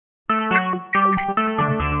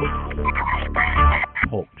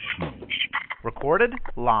Talk Show. Recorded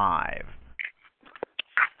live.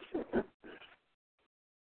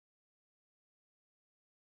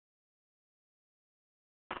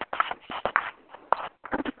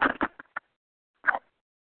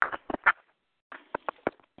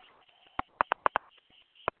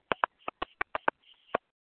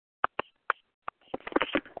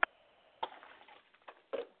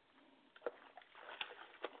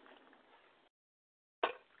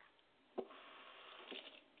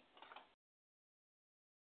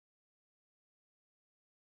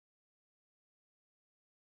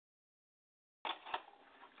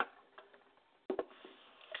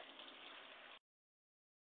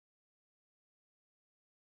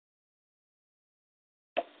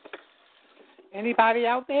 Anybody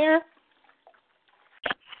out there?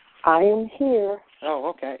 I am here. Oh,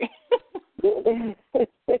 okay.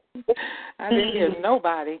 I didn't hear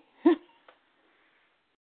nobody.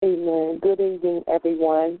 Amen. Good evening,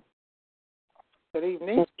 everyone. Good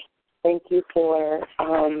evening. Thank you for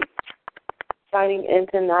signing in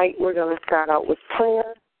tonight. We're going to start out with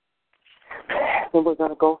prayer, and we're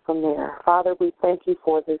going to go from there. Father, we thank you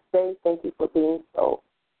for this day. Thank you for being so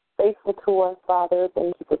faithful to us, Father.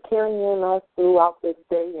 Thank you for carrying us throughout this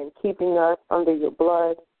day and keeping us under your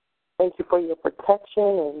blood. Thank you for your protection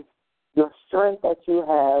and your strength that you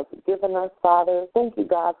have given us, Father. Thank you,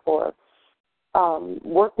 God, for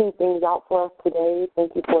working things out for us today.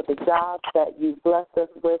 Thank you for the jobs that you blessed us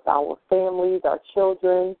with, our families, our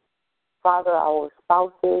children, Father, our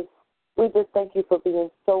spouses. We just thank you for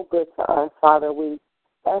being so good to us, Father. We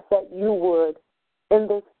ask that you would, in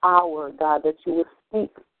this hour, God, that you would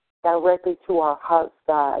speak directly to our hearts,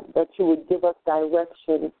 God, that you would give us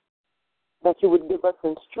direction, that you would give us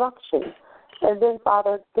instruction, and then,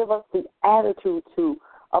 Father, give us the attitude to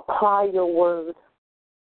apply your word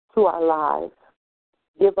to our lives.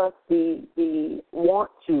 Give us the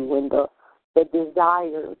want to and the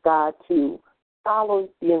desire, God, to follow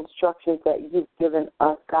the instructions that you've given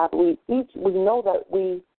us, God. We know that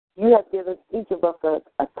you have given each of us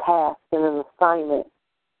a task and an assignment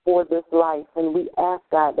for this life, and we ask,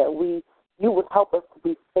 God, that you would help us to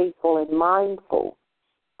be faithful and mindful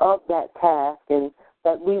of that task, and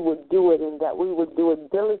that we would do it, and that we would do it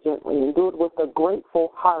diligently and do it with a grateful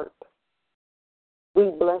heart. We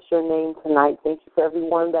bless your name tonight. Thank you for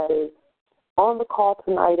everyone that is on the call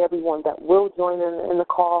tonight, everyone that will join in the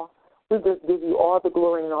call. We just give you all the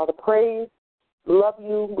glory and all the praise. Love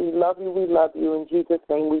you. We love you. We love you. In Jesus'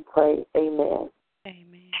 name we pray. Amen.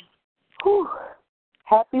 Amen. Whew.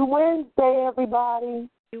 Happy Wednesday, everybody.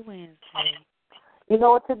 Happy Wednesday. You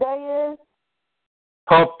know what today is?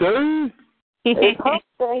 Hump Day. It's Hump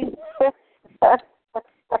Day.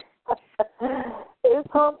 It's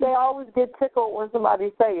Hump Day. I always get tickled when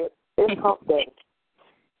somebody say it. It's Hump Day.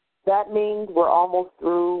 That means we're almost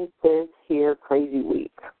through this here crazy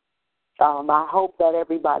week. I hope that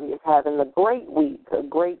everybody is having a great week, a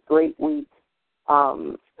great, great week.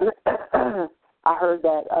 I heard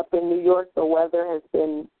that up in New York, the weather has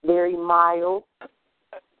been very mild.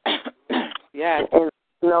 Yes. And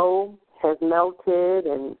snow has melted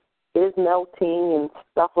and is melting and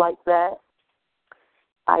stuff like that.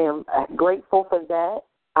 I am grateful for that.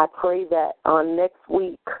 I pray that on next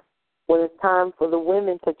week, when it's time for the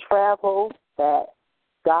women to travel, that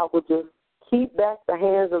God will just keep back the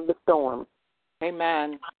hands of the storm.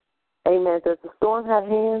 Amen. Amen. Does the storm have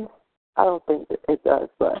hands? I don't think it does,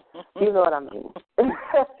 but you know what I mean.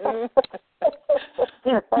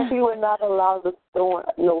 He would not allow the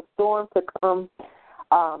storm to come,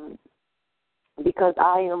 because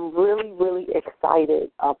I am really, really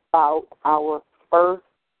excited about our first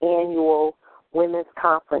annual women's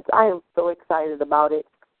conference. I am so excited about it.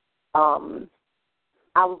 I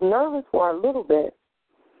was nervous for a little bit,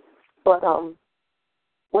 but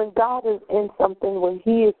when God is in something, when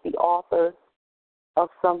he is the author of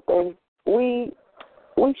something, we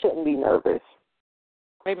shouldn't be nervous.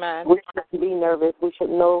 Amen. We shouldn't be nervous. We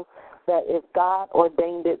should know that if God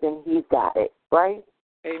ordained it, then he's got it, right?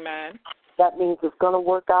 Amen. That means it's going to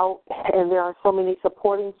work out, and there are so many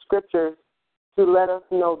supporting scriptures to let us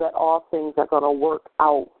know that all things are going to work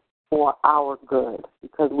out for our good,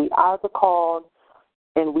 because we are the called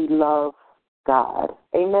and we love God.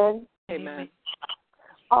 Amen? Amen.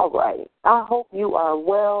 All right. I hope you are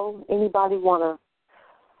well. Anybody want to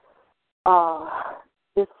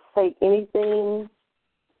just say anything?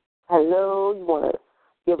 Hello? You want to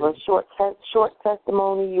give a short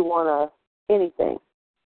testimony? You want to anything?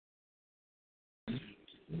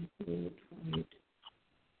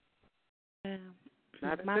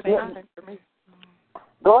 Not for me.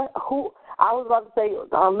 Go ahead. Who? I was about to say,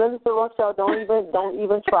 Minister Rochelle, don't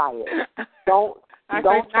even try it. Don't I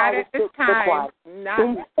Don't said, try not to at this sit time. quiet.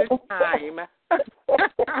 Not at this time.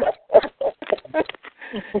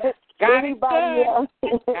 God is Anybody good. else?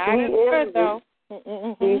 God is good, though.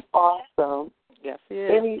 He's awesome. Yes, he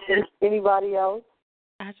is. Anybody else?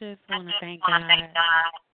 I just want to thank God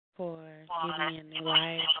for giving me a new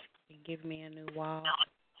life and giving me a new walk.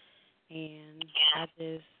 And I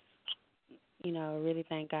just, really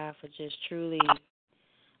thank God for just truly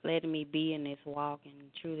letting me be in this walk and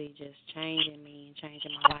truly just changing me and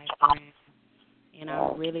changing my life around. And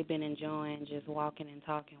I've really been enjoying just walking and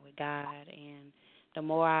talking with God. And the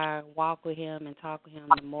more I walk with him and talk with him,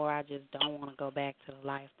 the more I just don't want to go back to the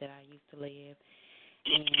life that I used to live.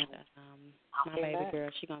 And my baby girl,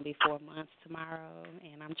 she's going to be 4 months tomorrow,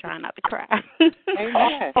 and I'm trying not to cry.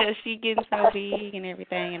 Amen. Because she's getting so big and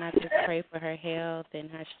everything, and I just pray for her health and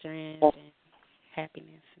her strength and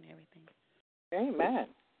happiness and everything. Amen.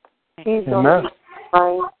 He's going to be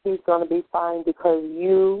fine. He's going to be fine because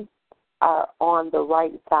you are on the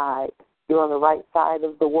right side. You're on the right side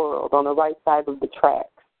of the world, on the right side of the tracks.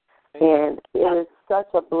 And it is such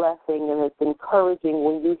a blessing, and it's encouraging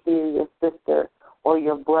when you hear your sister or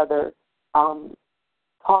your brother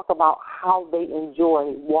talk about how they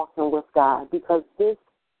enjoy walking with God, because this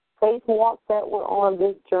faith walk that we're on,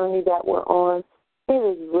 this journey that we're on, it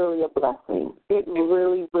is really a blessing. It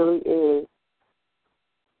really, really is.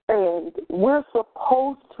 And we're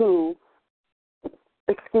supposed to,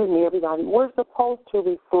 everybody, we're supposed to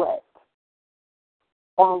reflect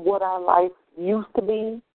on what our life used to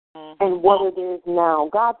be and what it is now.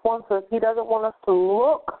 God wants us, he doesn't want us to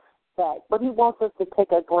look back, but he wants us to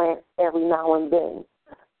take a glance every now and then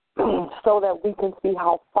so that we can see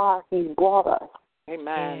how far he's brought us.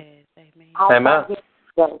 Amen. Yes, amen. How far he's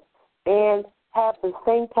brought us. And have the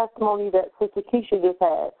same testimony that Sister Keisha just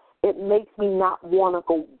had. It makes me not want to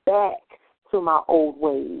go back to my old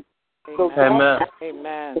ways. So Amen.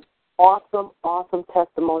 It's awesome, awesome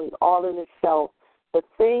testimony all in itself. The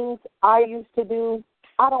things I used to do,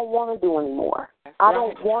 I don't want to do anymore. I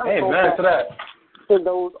don't want to go back to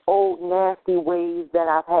those old nasty ways that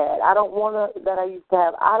I've had. I don't want to, that I used to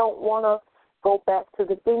have. I don't want to go back to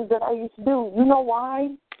the things that I used to do. You know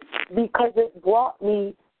why? Because it brought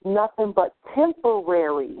me nothing but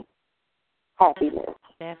temporary happiness.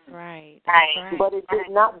 That's right. That's right. But it did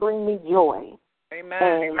not bring me joy. Amen.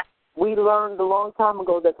 And we learned a long time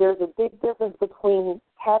ago that there's a big difference between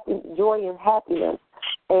joy and happiness.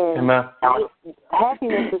 And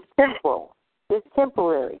happiness is temporal. It's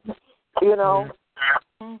temporary. You know,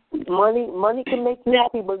 money can make you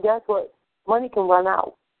happy, but guess what? Money can run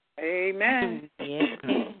out. Amen.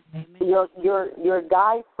 Your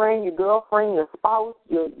guy friend, your girlfriend, your spouse,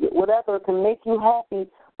 your whatever can make you happy,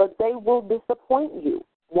 but they will disappoint you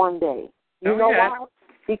one day. You know why?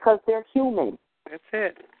 Because they're human. That's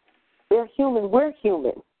it. They're human. We're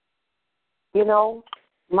human. You know,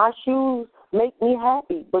 my shoes make me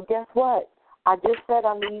happy, but guess what? I just said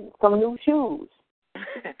I need some new shoes.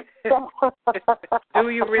 Do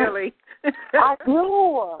you really? I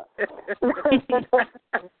do.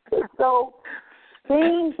 So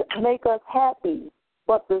things make us happy,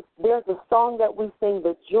 but there's a song that we sing,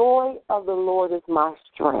 the joy of the Lord is my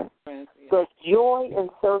strength. The joy in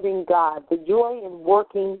serving God, the joy in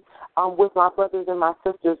working with my brothers and my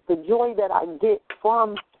sisters, the joy that I get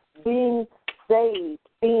from being saved,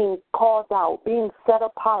 being called out, being set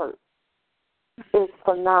apart is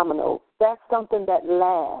phenomenal. That's something that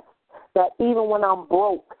lasts, that even when I'm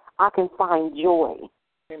broke, I can find joy.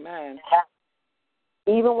 Amen.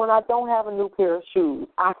 Even when I don't have a new pair of shoes,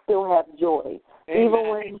 I still have joy. Amen. Even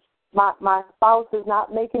when my spouse is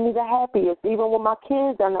not making me the happiest, even when my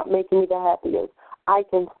kids are not making me the happiest, I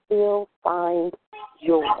can still find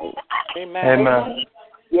joy. Amen.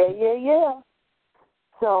 Yeah.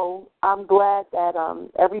 So I'm glad that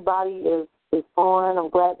everybody is on. I'm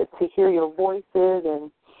glad to hear your voices,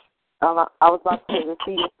 and I was about to say to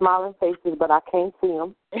see your smiling faces, but I can't see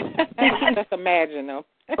them. Just imagine them.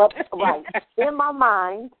 But right in my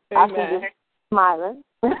mind, I can just smiling.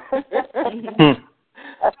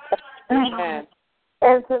 Amen.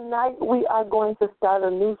 And tonight we are going to start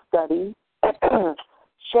a new study,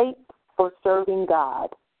 Shaped for Serving God.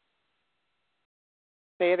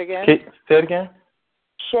 Say it again. Say it again.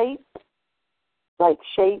 Shaped, like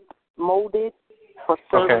shaped, molded for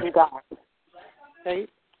serving God. Shape.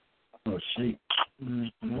 Oh, shape.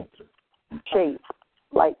 Shaped,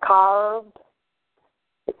 like carved,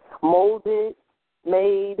 molded,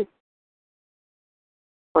 made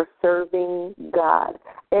for serving God.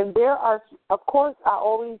 And there are, of course, I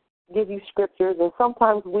always give you scriptures, and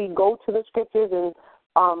sometimes we go to the scriptures, and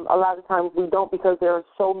a lot of times we don't because there are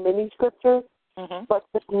so many scriptures. Mm-hmm. But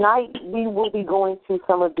tonight we will be going to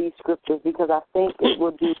some of these scriptures because I think it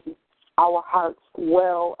will do our hearts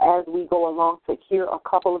well as we go along to hear a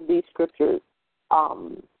couple of these scriptures.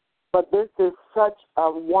 But this is such a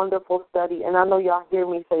wonderful study, and I know y'all hear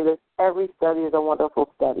me say this, every study is a wonderful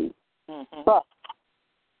study. Mm-hmm. But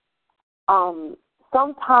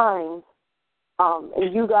sometimes,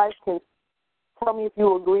 and you guys can tell me if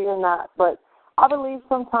you agree or not, but I believe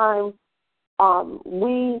sometimes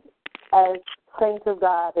we as saints of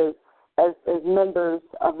God, as members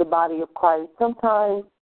of the body of Christ, sometimes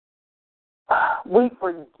we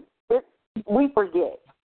forget.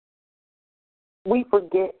 We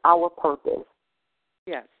forget our purpose.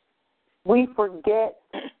 Yes. We forget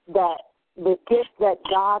that the gift that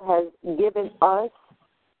God has given us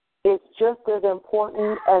is just as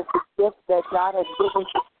important as the gift that God has given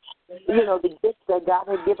to, the gift that God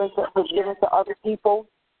has given to other people.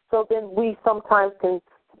 So then we sometimes can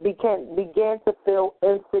begin to feel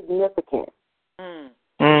insignificant.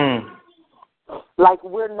 Like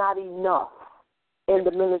we're not enough in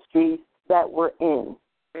the ministry that we're in.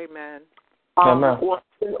 Amen. Or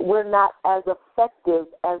we're not as effective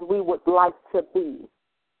as we would like to be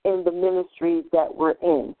in the ministry that we're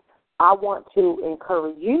in. I want to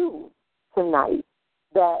encourage you tonight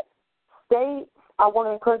I want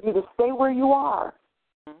to encourage you to stay where you are.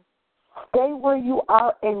 Stay where you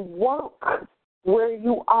are and work where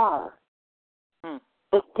you are.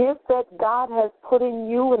 The gift that God has put in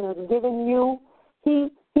you and has given you,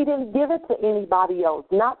 He didn't give it to anybody else.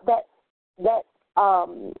 Not that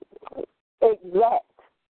exact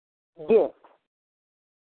gift.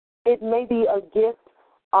 It may be a gift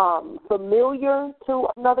familiar to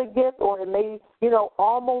another gift, or it may,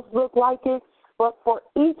 almost look like it. But for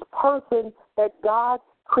each person that God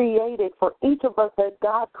created, for each of us that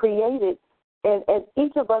God created, and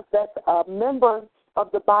each of us that's a member of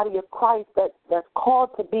the body of Christ that's called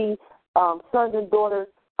to be sons and daughters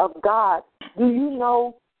of God, do you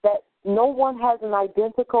know that no one has an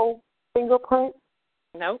identical fingerprint?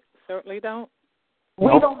 Nope, certainly don't.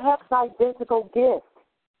 We don't have an identical gift.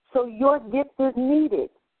 So your gift is needed.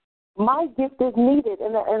 My gift is needed.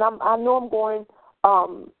 And I know I'm going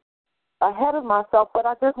ahead of myself, but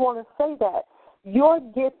I just want to say that. Your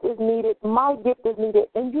gift is needed. My gift is needed.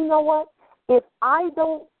 And you know what? If I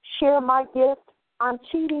don't share my gift, I'm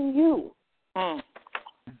cheating you. And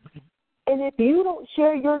if you don't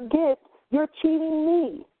share your gift, you're cheating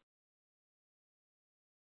me.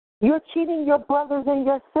 You're cheating your brothers and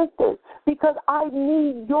your sisters because I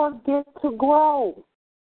need your gift to grow.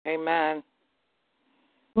 Amen.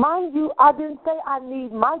 Mind you, I didn't say I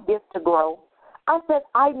need my gift to grow. I said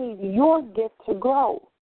I need your gift to grow.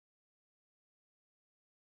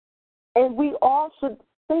 And we all should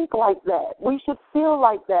think like that. We should feel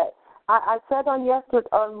like that. I said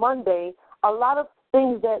on Monday, a lot of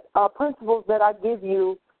things that principles that I give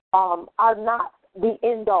you are not the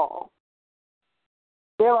end all.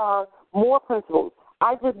 There are more principles.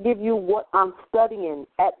 I just give you what I'm studying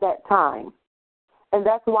at that time. And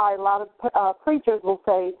that's why a lot of preachers will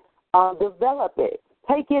say, develop it.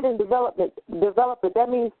 Take it and develop it. Develop it. That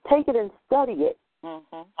means take it and study it.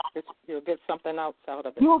 Mm-hmm. You'll get something else out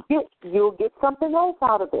of it. You'll get something else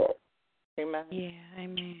out of it. Amen. Yeah,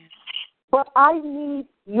 amen. But I need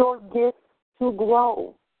your gift to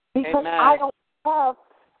grow because Amen. I don't have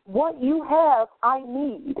what you have. I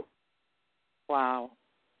need. Wow.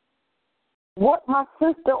 What my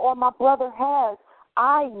sister or my brother has,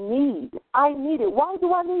 I need. I need it. Why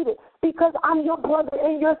do I need it? Because I'm your brother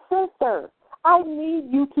and your sister. I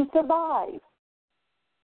need you to survive.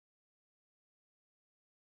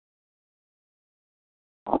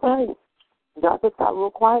 All right. Y'all just got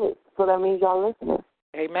real quiet, so that means y'all listening.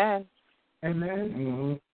 Amen. Amen.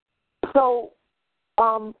 Mm-hmm. So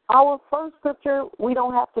our first scripture, we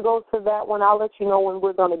don't have to go to that one. I'll let you know when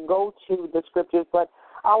we're going to go to the scriptures. But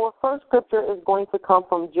our first scripture is going to come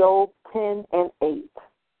from Job 10 and 8.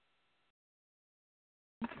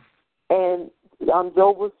 And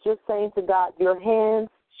Job was just saying to God, your hands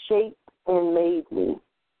shaped and made me.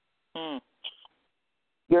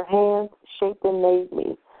 Your hands shaped and made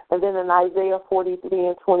me. And then in Isaiah 43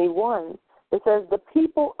 and 21, it says, the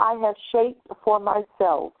people I have shaped for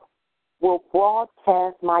myself will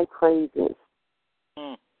broadcast my praises.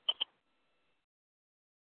 And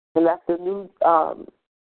that's the new,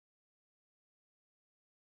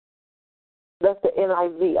 that's the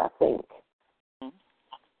NIV, I think.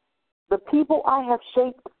 The people I have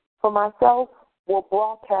shaped for myself will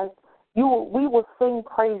broadcast. We will sing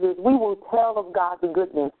praises. We will tell of God's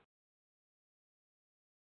goodness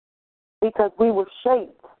because we were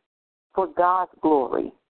shaped for God's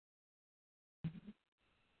glory.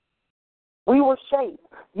 We were shaped.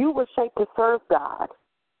 You were shaped to serve God.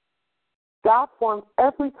 God formed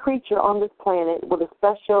every creature on this planet with a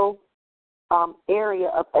special area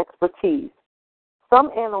of expertise.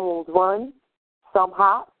 Some animals run, some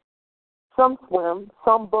hop, some swim,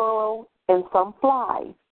 some burrow, and some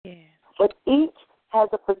fly. Yeah. But each has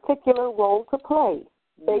a particular role to play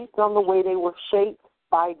based on the way they were shaped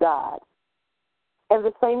by God. And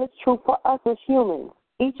the same is true for us as humans.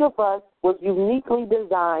 Each of us was uniquely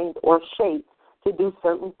designed or shaped to do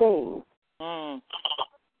certain things. Mm.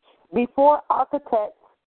 Before architects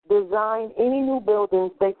design any new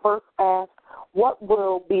buildings, they first ask, what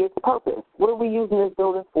will be its purpose? What are we using this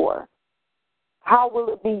building for? How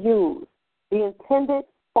will it be used? The intended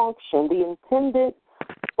function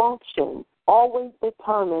always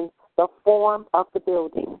determines the form of the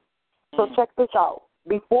building. So check this out.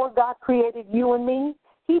 Before God created you and me,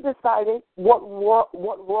 he decided what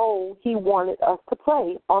role he wanted us to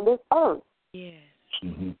play on this earth. Yes.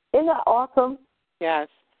 Isn't that awesome? Yes.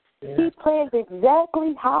 He planned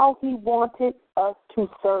exactly how he wanted us to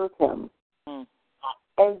serve him. Mm.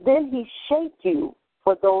 And then he shaped you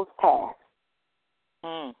for those tasks.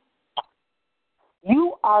 Mm.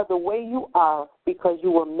 You are the way you are because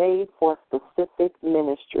you were made for a specific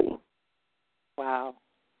ministry. Wow.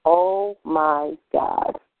 Oh, my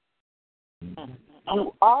God.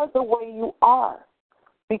 You are the way you are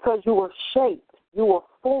because you were shaped. You were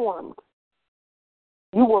formed.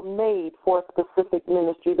 You were made for a specific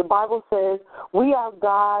ministry. The Bible says we are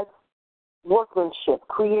God's workmanship,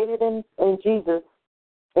 created in Jesus,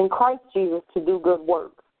 in Christ Jesus, to do good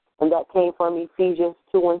works. And that came from Ephesians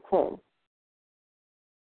 2:10.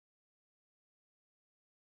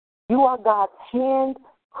 You are God's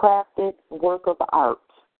handcrafted work of art.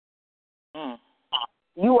 Mm.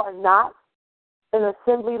 You are not an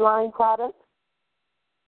assembly line product.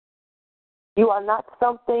 You are not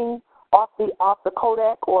something off the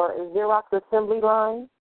Kodak or Xerox assembly line.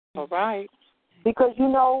 All right. Because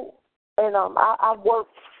and I've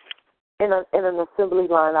worked in an assembly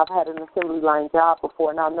line. I've had an assembly line job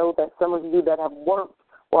before, and I know that some of you that have worked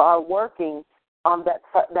or are working on that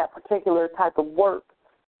particular type of work,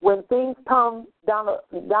 when things come down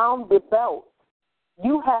the belt,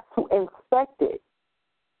 you have to inspect it.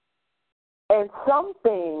 And some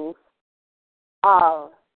things are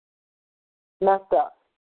messed up.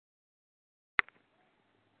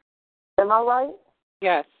 Am I right?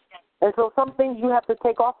 Yes. And so some things you have to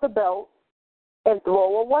take off the belt and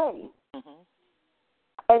throw away. Mm-hmm.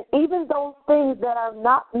 And even those things that are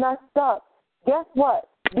not messed up, guess what?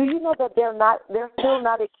 Do you know that they're still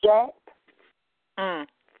not exact? Mm.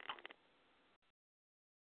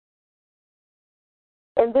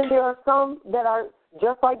 And then there are some that are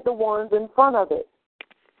just like the ones in front of it.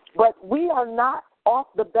 But we are not off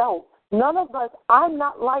the belt. None of us, I'm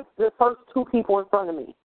not like the first two people in front of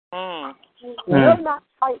me. Mm. You're not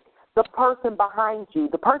like the person behind you.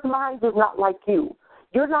 The person behind you is not like you.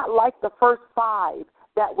 You're not like the first 5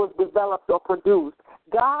 that was developed or produced.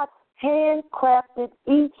 God handcrafted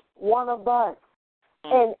each one of us.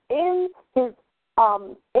 And in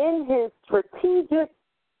his strategic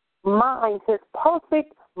mind, his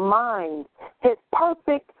perfect mind, his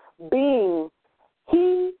perfect being,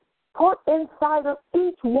 he put inside of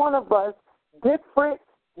each one of us different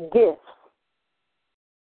gifts.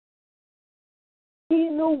 He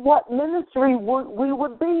knew what ministry we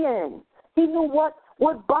would be in. He knew what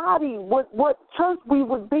body, what church we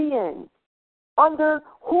would be in, under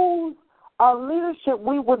whose leadership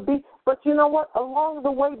we would be. But you know what? Along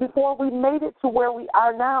the way, before we made it to where we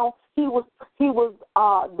are now, he was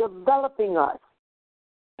developing us,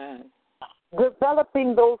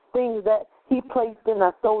 developing those things that he placed in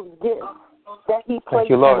us, those gifts that he placed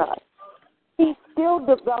in us. He's still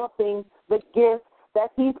developing the gifts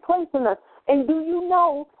that he's placed in us. And do you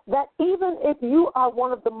know that even if you are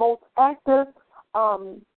one of the most active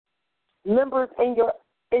members in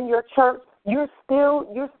your church, you're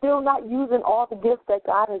still not using all the gifts that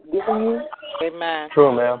God has given you? Amen.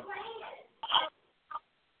 True, ma'am.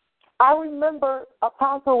 I remember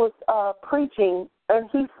Apostle was preaching, and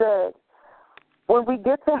he said, when we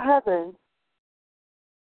get to heaven,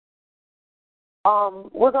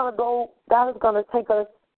 we're going to go, God is going to take us,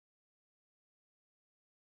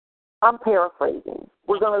 I'm paraphrasing,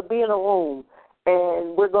 we're going to be in a room,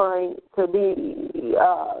 and we're going to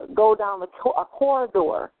go down a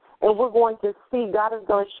corridor, and we're going to see, God is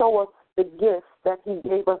going to show us the gifts that he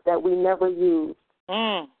gave us that we never used.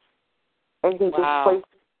 Mm. And he just placed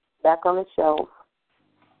it back on the shelf.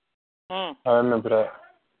 Mm. I remember that.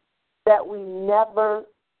 That we never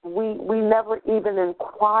even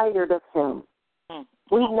inquired of him. Mm.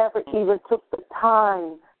 We never even took the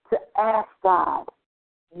time to ask God,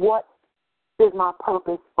 what is my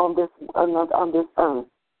purpose on this earth?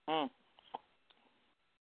 Mm.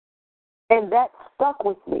 And that stuck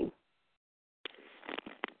with me.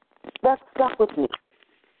 That stuck with me.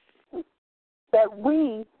 That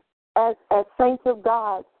we, as saints of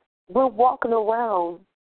God, we're walking around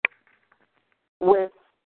with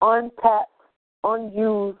untapped,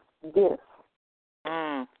 unused gifts.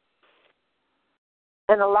 Mm.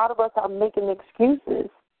 And a lot of us are making excuses.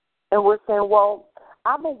 And we're saying, well,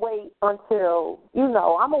 I'm going to wait until,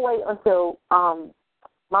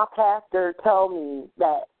 my pastor tell me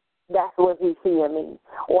that that's what he's seeing me.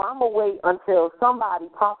 Or I'm going to wait until somebody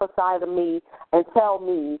prophesy to me and tell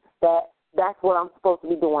me that that's what I'm supposed to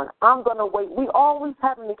be doing. I'm going to wait. We always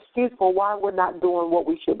have an excuse for why we're not doing what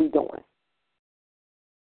we should be doing.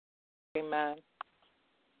 Amen.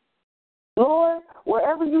 Lord,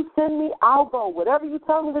 wherever you send me, I'll go. Whatever you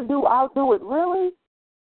tell me to do, I'll do it. Really?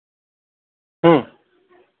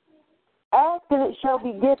 Ask and it shall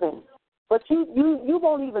be given. But you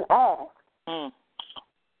won't even ask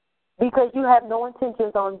because you have no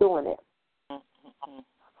intentions on doing it.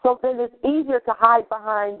 So then it's easier to hide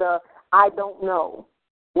behind the I don't know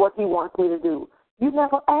what he wants me to do. You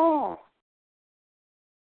never ask.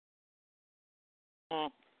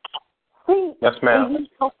 See, yes, ma'am. You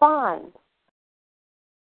shall find.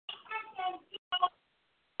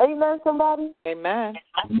 Amen, somebody? Amen.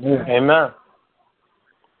 Amen.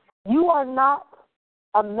 You are not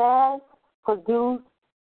a mass-produced.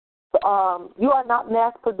 You are not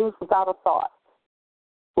mass-produced without a thought.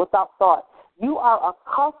 Without thought, you are a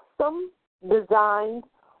custom designed,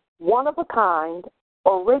 one-of-a-kind,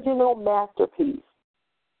 original masterpiece.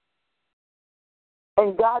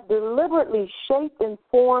 And God deliberately shaped and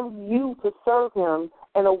formed you to serve Him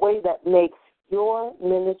in a way that makes your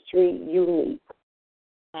ministry unique.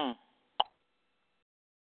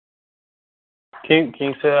 Can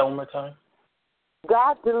you say that one more time?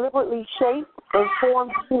 God deliberately shaped and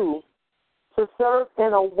formed you to serve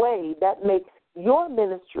in a way that makes your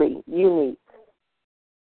ministry unique.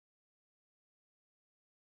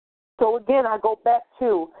 So again, I go back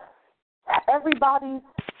to everybody.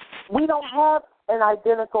 We don't have an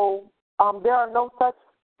identical. There are no such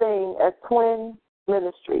thing as twin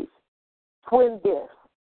ministries, twin gifts.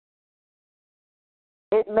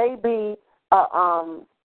 It may be.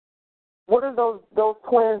 What are those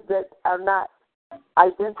twins that are not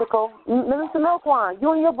identical? Minister Milquan,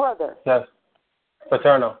 you and your brother. Yes.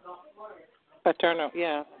 Paternal. Paternal,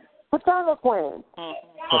 yeah. Paternal twins.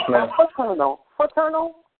 Yes, ma'am. Paternal.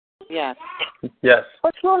 Yes. Yes.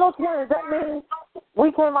 Paternal twins. That means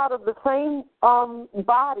we came out of the same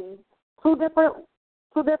body, two different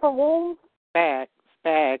wombs. Bags,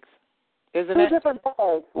 isn't Two it? different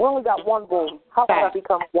bags. We only got one womb. How about I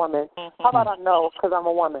become a woman? How about I know because I'm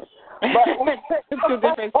a woman? But two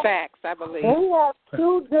different sacks, I believe. we have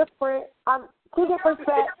two different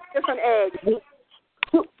sacks, different eggs.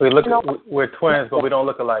 We're twins, but we don't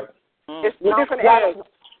look alike. It's two different eggs.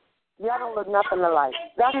 Y'all don't look nothing alike.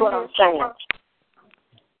 That's what I'm saying.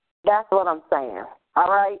 That's what I'm saying. All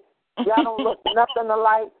right? Y'all don't look nothing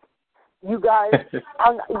alike. You guys,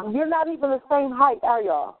 you're not even the same height, are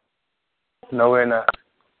y'all? No, we're not.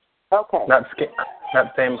 Okay. Not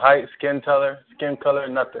same height, skin color,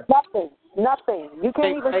 nothing. Nothing. You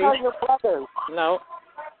can't even tell your brothers. No.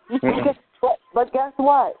 But guess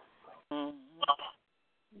what?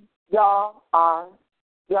 Y'all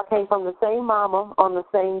came from the same mama on the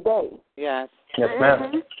same day. Yes. Yes,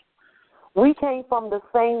 ma'am. We came from the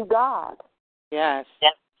same God. Yes.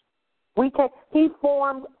 He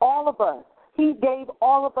formed all of us. He gave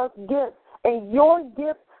all of us gifts. And your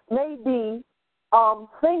gift may be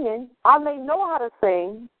singing. I may know how to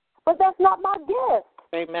sing, but that's not my gift.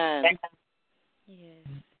 Amen.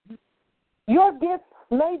 Yes. Your gift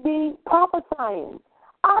may be prophesying.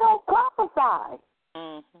 I don't prophesy.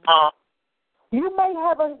 You may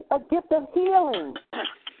have a gift of healing.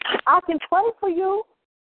 I can pray for you.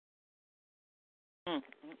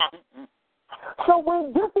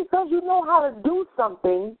 So just because you know how to do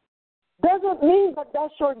something doesn't mean that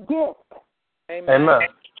that's your gift. Amen.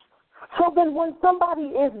 So then when somebody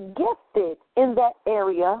is gifted in that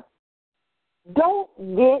area, don't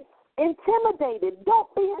get intimidated.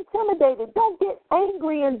 Don't be intimidated. Don't get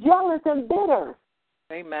angry and jealous and bitter.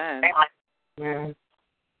 Amen.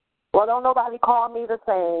 Well, don't nobody call me the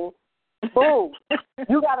same. Boo,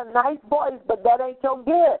 you got a nice voice, but that ain't your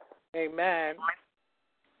gift. Amen.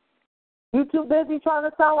 You too busy trying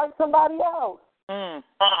to sound like somebody else.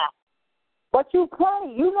 But you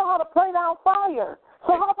pray. You know how to pray down fire.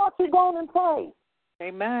 So how about you go on and pray?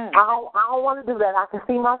 Amen. I don't want to do that. I can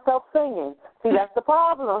see myself singing. See, that's the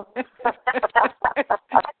problem.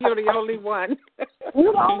 You're the only one.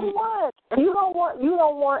 You're the only one. You don't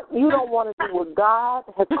want to do what God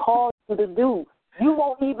has called you to do. You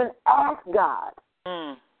won't even ask God.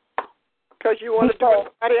 Because you want to do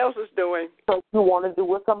what somebody else is doing. So you want to do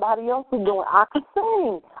what somebody else is doing. I can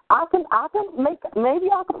sing. I can make. Maybe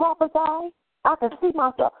I can prophesy. I can see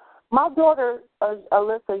myself. My daughter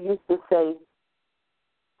Alyssa used to say,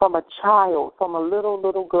 from a child, from a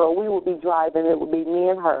little girl, we would be driving. It would be me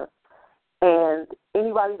and her. And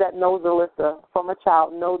anybody that knows Alyssa from a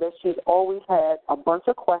child know that she's always had a bunch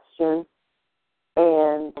of questions.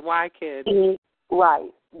 And the why kids.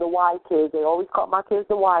 Right, the why kids. They always call my kids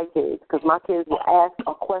the why kids because my kids will ask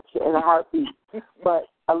a question in a heartbeat. But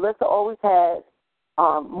Alyssa always had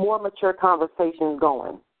more mature conversations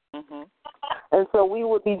going. Mm-hmm. And so we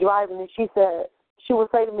would be driving, and she would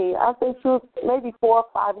say to me, I think she was maybe 4 or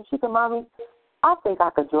 5, and she said, Mommy, I think I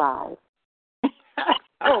could drive.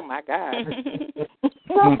 Oh, my God.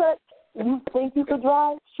 So I said, you think you could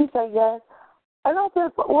drive? She said, yes. And I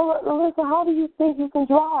said, well, Alyssa, how do you think you can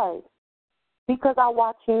drive? Because I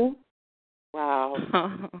watch you. Wow.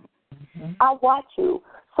 I watch you.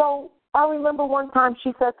 So I remember one time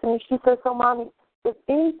she said to me, so, Mommy, if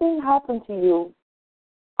anything happened to you,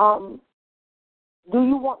 do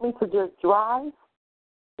you want me to just drive?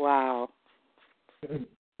 Wow.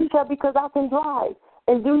 She said, because I can drive.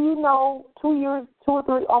 And do you know,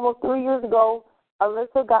 almost 3 years ago,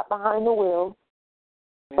 Alyssa got behind the wheel.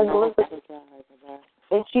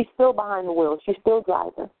 And she's still behind the wheel. She's still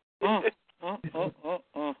driving.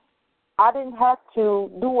 I didn't have to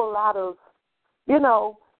do a lot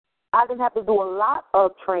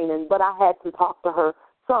of, training, but I had to talk to her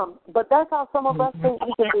some. But that's how some of us think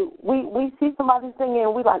we can do. We see somebody singing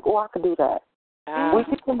and we like, oh, I can do that. We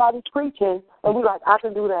see somebody preaching and we like, I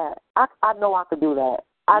can do that. I know I can do that.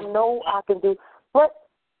 I know I can do. But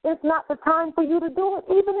it's not the time for you to do it.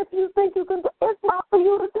 Even if you think you can do it, it's not for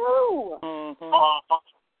you to do. Mm-hmm.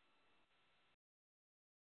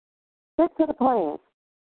 Stick to the plan.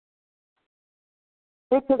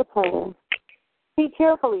 Stick to the plan.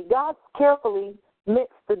 God carefully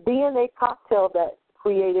mixed the DNA cocktail that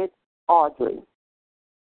created Audrey.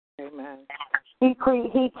 Amen. He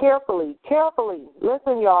carefully,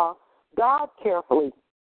 listen, y'all, God carefully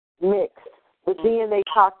mixed the DNA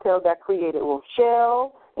cocktail that created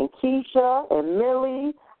Rochelle and Keisha and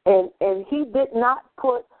Millie, and he did not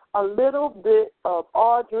put a little bit of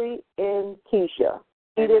Audrey in Keisha.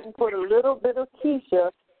 He didn't put a little bit of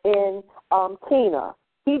Keisha in Tina.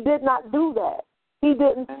 He did not do that. He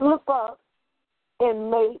didn't slip up and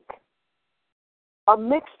make a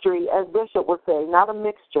mixture, as Bishop would say, not a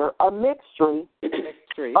mixture, a mixture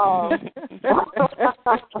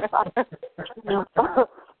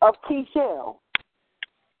of Keishel.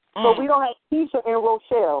 So we don't have Keisha and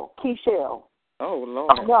Rochelle. Keishel. Oh,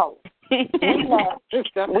 Lord. No. We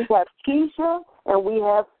have Keisha and we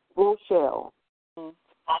have Rochelle.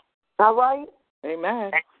 All right?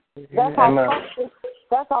 Amen.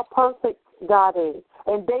 That's how perfect God is.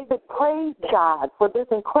 And David praised God for this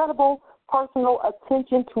incredible personal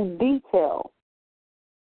attention to detail.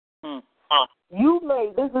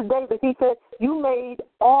 This is David, he said, you made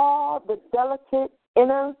all the delicate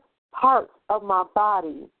inner parts of my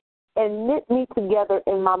body and knit me together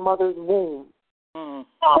in my mother's womb.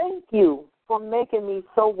 Thank you for making me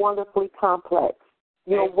so wonderfully complex.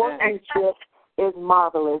 Your workmanship is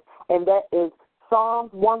marvelous. And that is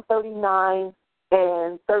Psalms 139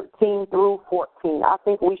 and 13 through 14. I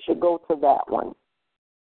think we should go to that one.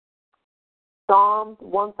 Psalms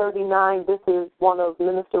 139, this is one of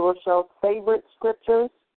Minister Rochelle's favorite scriptures.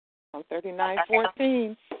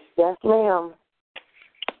 139:14. Yes, ma'am.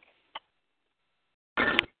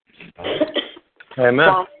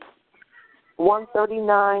 Amen.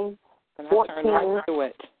 139:14. Turn right to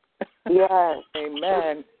it. Yes.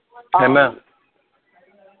 Amen. Amen.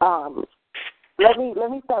 Let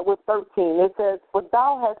me start with 13. It says, "For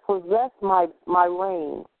thou hast possessed my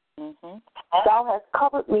reign. Mm-hmm. Thou hast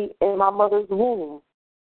covered me in my mother's womb.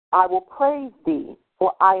 I will praise thee,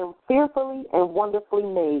 for I am fearfully and wonderfully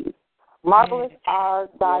made. Marvelous are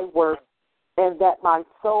thy works, and that my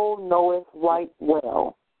soul knoweth right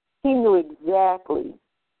well." He knew exactly.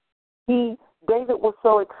 David was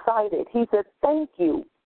so excited. He said, "Thank you.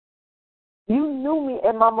 You knew me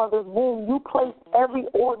in my mother's womb. You placed every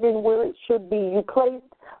organ where it should be. You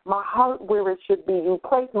placed my heart where it should be. You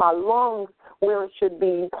placed my lungs where it should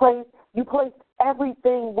be. You placed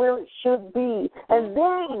everything where it should be." And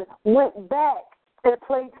then went back and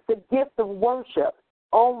placed the gift of worship.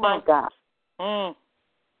 Oh, my God.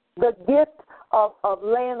 The gift of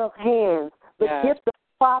laying of hands, the gift of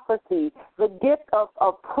prophecy, the gift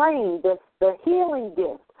of praying, the healing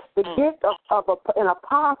gift, the gift of an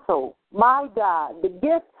apostle, my God, the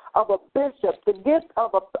gift of a bishop, the gift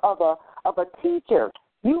of a teacher.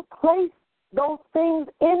 You place those things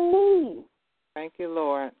in me. Thank you,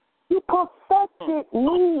 Lord. You perfected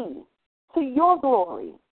me to your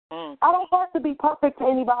glory. I don't have to be perfect to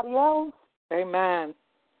anybody else. Amen.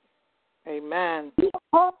 Amen. You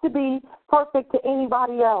don't have to be perfect to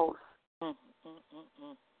anybody else.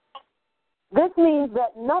 This means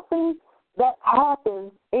that nothing that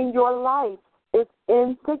happens in your life is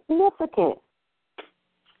insignificant.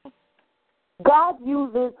 God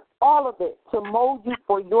uses all of it to mold you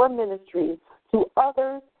for your ministry to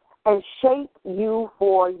others and shape you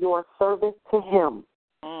for your service to Him.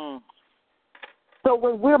 So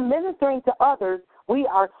when we're ministering to others, we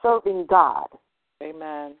are serving God.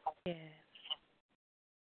 Amen. Yes.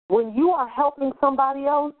 When you are helping somebody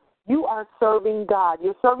else, you are serving God.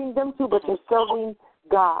 You're serving them too, but you're serving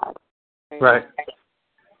God. Right.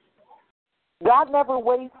 God never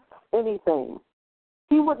wastes anything.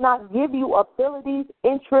 He would not give you abilities,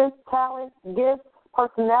 interests, talents, gifts,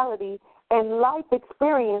 personality, and life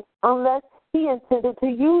experience unless He intended to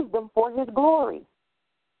use them for His glory.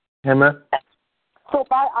 Amen. So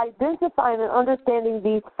by identifying and understanding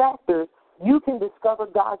these factors, you can discover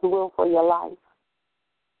God's will for your life.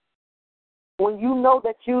 When you know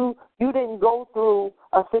that you didn't go through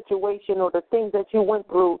a situation or the things that you went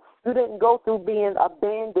through, you didn't go through being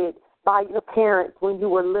abandoned by your parents when you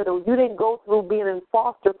were little. You didn't go through being in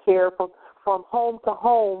foster care from home to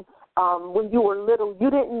home when you were little. You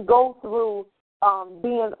didn't go through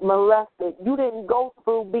being molested. You didn't go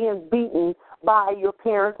through being beaten by your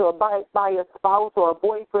parents or by a spouse or a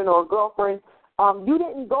boyfriend or a girlfriend. You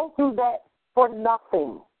didn't go through that for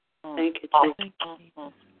nothing. Thank you,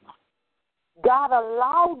 Jesus. God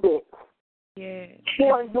allowed it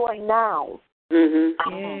for your now.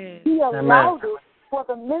 He allowed it for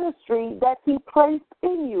the ministry that He placed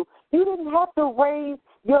in you. You didn't have to raise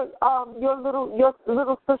your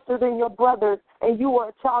little sisters and your brothers, and you were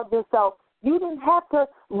a child yourself. You didn't have to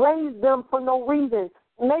raise them for no reason.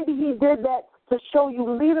 Maybe He did that to show you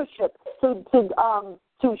leadership,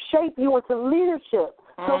 to shape you into leadership,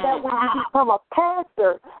 so that when you become a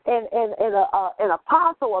pastor and an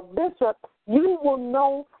apostle, a bishop, you will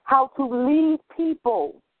know how to lead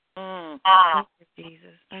people. Thank you,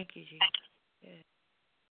 Jesus. Thank you, Jesus. Yes.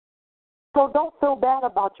 So don't feel bad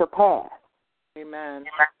about your past. Amen.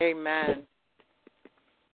 Amen.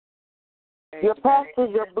 Your past is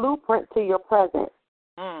your blueprint to your present.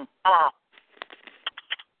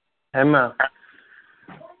 Amen.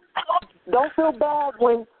 Don't feel bad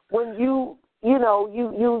when you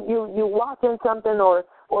watching something or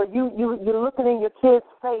you're looking in your kid's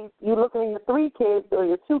face, you're looking in your 3 kids or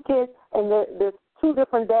your 2 kids, and there's 2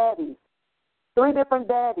 different daddies, 3 different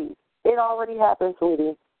daddies. It already happened,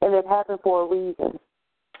 sweetie, and it happened for a reason.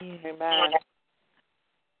 Amen.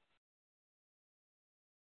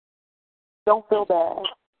 Don't feel bad.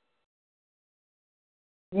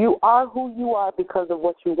 You are who you are because of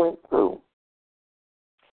what you went through.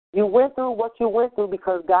 You went through what you went through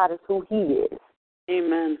because God is who He is.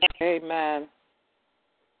 Amen. Amen.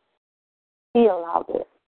 He allowed it.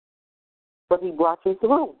 But He brought you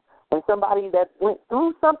through. And somebody that went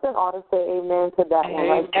through something ought to say amen to that one.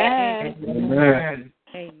 Right? Amen.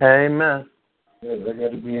 Amen. Yes, I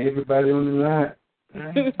got to be everybody on the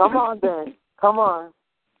line. Come on, then. Come on.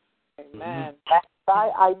 Amen.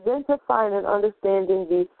 By identifying and understanding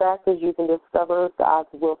these factors, you can discover God's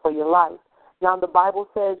will for your life. Now, the Bible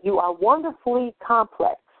says you are wonderfully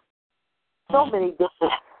complex. So many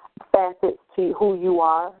different facets to who you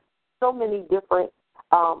are. So many different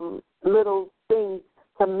little things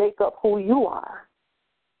to make up who you are.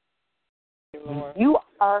 Lord. You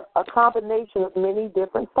are a combination of many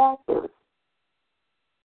different factors.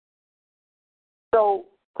 So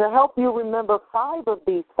to help you remember 5 of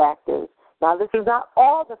these factors, now this is not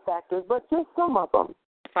all the factors, but just some of them.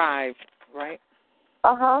 5, right?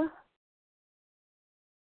 Uh-huh.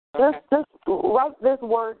 Okay. Just write this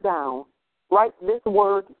word down. Write this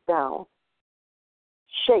word down.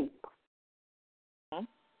 Shape.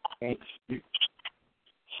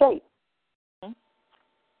 Shape.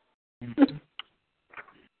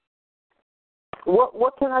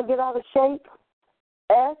 What can I get out of shape?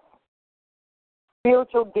 S,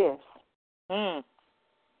 spiritual gifts.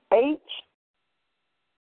 H,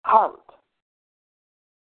 heart.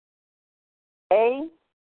 A,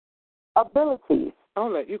 abilities. Oh,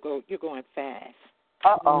 look, you're going fast.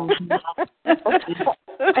 Uh-oh.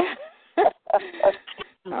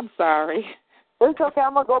 I'm sorry. It's okay.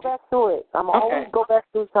 I'm going to go back to it. I'm going to always go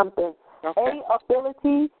back to something. Okay. A,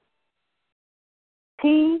 ability.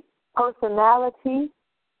 P, personality.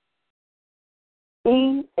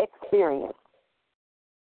 E, experience.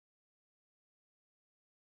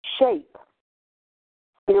 Shape.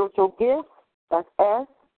 Spiritual gifts. That's S.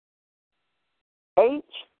 H,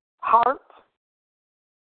 heart.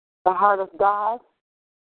 The heart of God.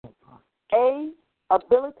 A,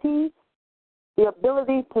 abilities. The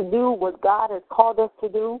ability to do what God has called us to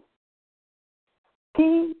do.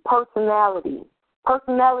 P, personality.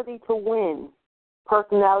 Personality to win.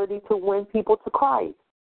 Personality to win people to Christ.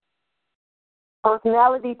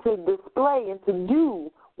 Personality to display and to do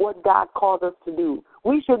what God called us to do.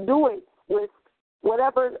 We should do it with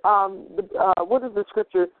whatever, what is the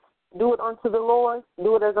scripture? Do it unto the Lord.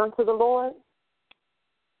 Do it as unto the Lord.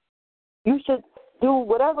 You should do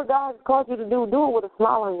whatever God has called you to do. Do it with a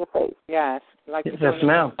smile on your face. Yes. Like Yes,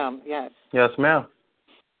 ma'am. Yes. Yes, ma'am.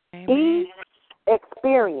 E,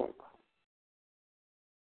 experience.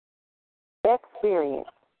 Experience.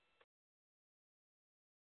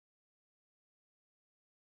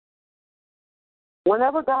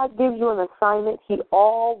 Whenever God gives you an assignment, He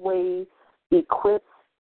always equips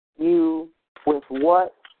you with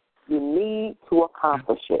what you need to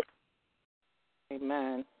accomplish it.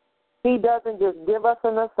 Amen. He doesn't just give us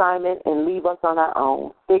an assignment and leave us on our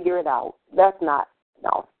own. Figure it out. That's not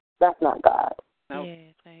God. No.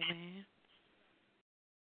 Yes, amen.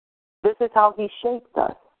 This is how He shapes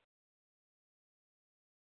us.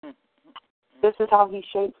 This is how He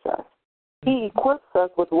shapes us. He equips us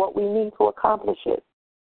with what we need to accomplish it.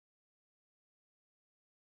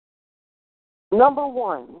 Number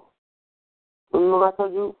one, remember I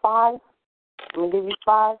told you 5? I'm going to give you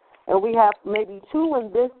 5. And we have maybe 2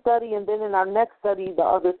 in this study, and then in our next study, the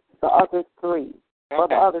other 3. Or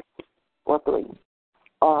the other 2 or 3.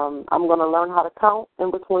 I'm going to learn how to count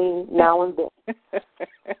in between now and then.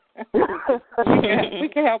 we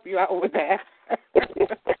can help you out with that.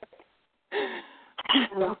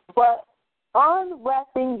 But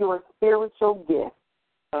unwrapping your spiritual gift.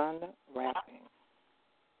 Unwrapping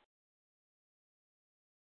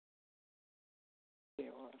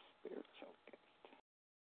your spiritual gift.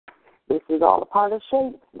 This is all a part of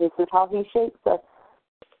shape. This is how He shapes us.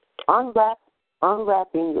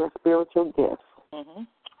 Unwrapping your spiritual gifts. Mm-hmm.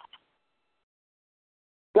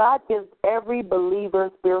 God gives every believer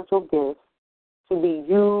spiritual gifts to be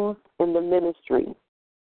used in the ministry.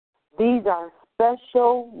 These are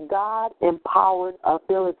special God-empowered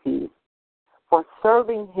abilities for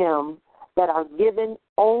serving Him that are given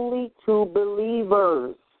only to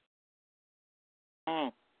believers.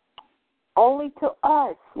 Only to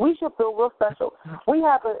us. We should feel real special. We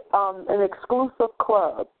have an exclusive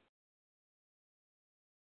club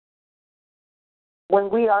when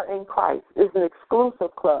we are in Christ. It's an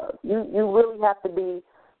exclusive club. You really have to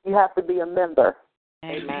be a member.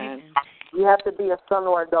 Amen. You have to be a son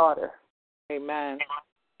or a daughter. Amen.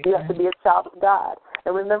 You have to be a child of God.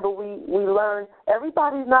 And remember, we learn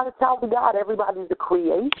everybody's not a child of God. Everybody's a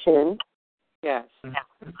creation. Yes.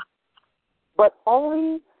 But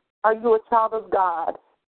only are you a child of God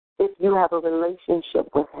if you have a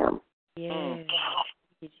relationship with Him. Yes.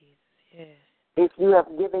 Yes. If you have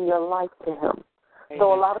given your life to Him. Amen.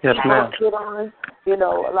 So a lot of Yes, people ma'am. get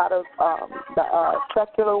on, a lot of the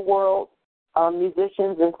secular world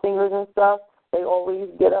musicians and singers and stuff, they always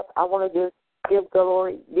get up. I want to just give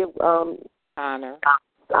glory, give honor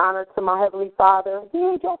to my Heavenly Father. He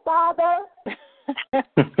ain't your father. we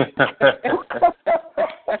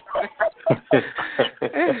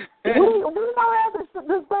don't have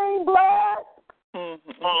the same blood.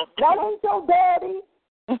 Mm-hmm. That ain't your daddy.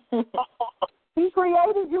 He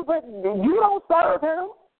created you, but you don't serve Him.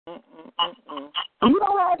 You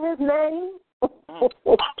don't have His name.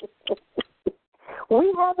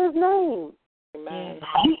 We have His name. Amen.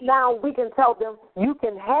 Now we can tell them, you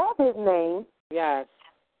can have His name. Yes.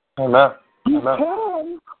 Amen. You Amen.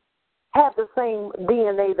 can have the same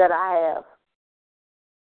DNA that I have.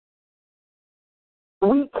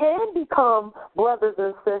 We can become brothers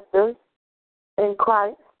and sisters in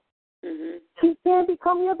Christ. Mm-hmm. He can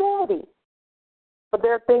become your daddy. But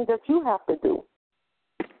there are things that you have to do.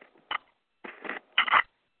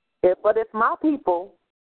 But if my people,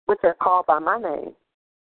 which are called by my name,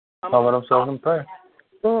 Humble themselves and pray.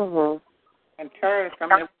 And turn from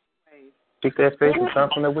their ways. Seek their face and turn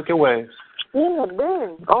from their wicked ways. Yeah,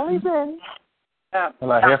 then, only then. Yeah.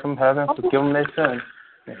 And I hear from heaven, forgive them their sins,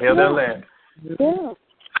 and heal their land. Yeah.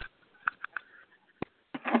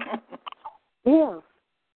 Yeah.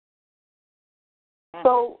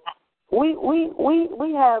 So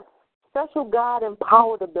we have special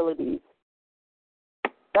God-empowered abilities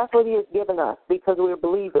That's what he has given us because we're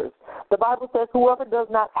believers. The Bible says whoever does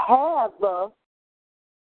not have the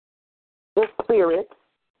Spirit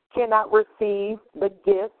cannot receive the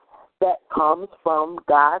gift that comes from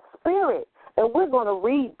God's Spirit. And we're going to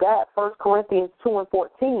read that, 1 Corinthians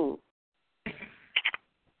 2:14.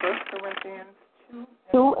 1 Corinthians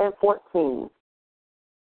 2:14.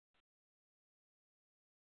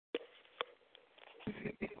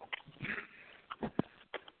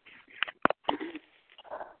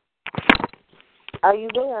 Are you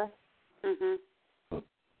there? Mm-hmm.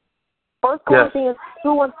 1 Corinthians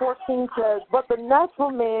 2:14 says, "But the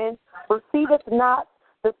natural man receiveth not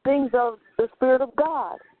the things of the Spirit of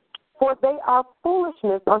God, for they are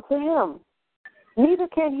foolishness unto him. Neither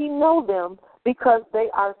can he know them, because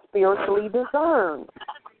they are spiritually discerned."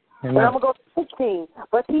 Amen. And I'm going to go to 16.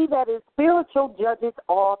 "But he that is spiritual judges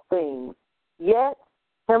all things, yet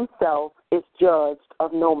himself is judged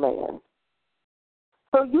of no man."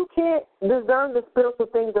 So you can't discern the spiritual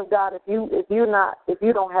things of God if you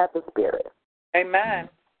don't have the Spirit. Amen.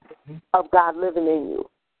 Of God living in you.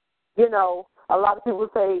 You know, a lot of people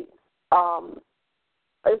say,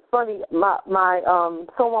 it's funny, my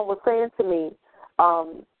someone was saying to me,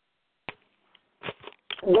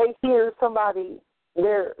 they hear somebody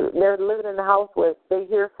they're living in the house with, they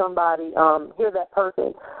hear somebody, hear that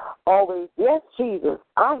person always, "Yes, Jesus,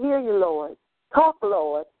 I hear you, Lord. Talk,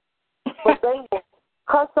 Lord." But they will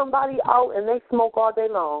cut somebody out and they smoke all day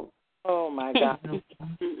long. Oh, my God.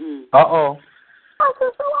 Uh-oh. I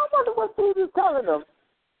said, so I wonder what Jesus is telling them.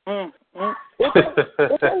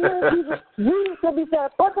 If they hear Jesus, Jesus should be saying,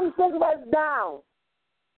 put them cigarettes down.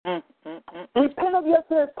 Repent of your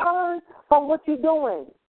sins. Turn from what you're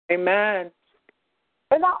doing. Amen.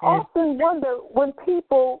 And I often wonder when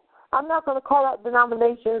people, I'm not going to call out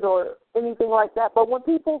denominations or anything like that, but when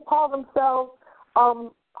people call themselves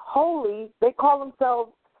holy, they call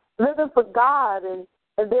themselves living for God, and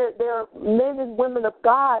they're men and women of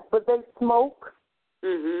God, but they smoke,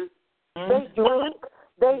 they drink,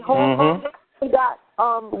 they hold they got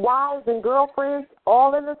wives and girlfriends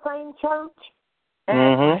all in the same church.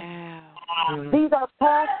 These are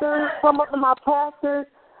pastors. Some of them are pastors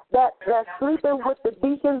that's sleeping with the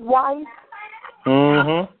deacon's wife.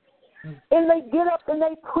 And they get up and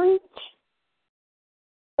they preach.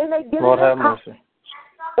 And they get Lord in have their mercy.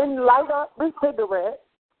 and light up the cigarette.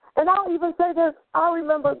 And I'll even say this, I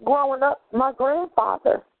remember growing up, my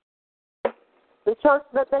grandfather, the church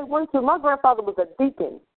that they went to, my grandfather was a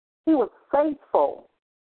deacon. He was faithful.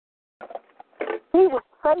 He was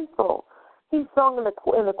faithful. He sung in the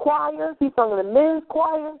choir. He sung in the men's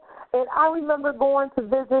choir. And I remember going to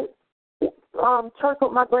visit church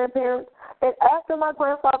with my grandparents. And after my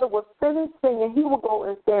grandfather was finished singing, he would go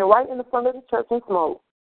and stand right in the front of the church and smoke.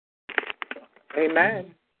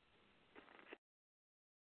 Amen.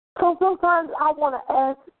 So sometimes I want to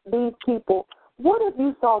ask these people, what if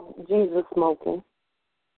you saw Jesus smoking?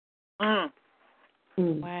 Wow.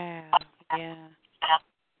 Yeah.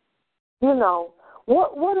 You know,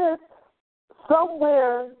 what if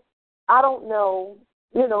somewhere, I don't know,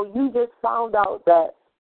 you know, you just found out that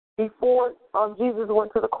before Jesus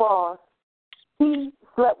went to the cross, he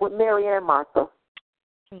slept with Mary and Martha.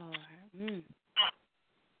 Lord.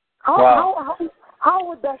 How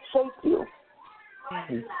would that shake you?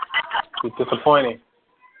 It's disappointing.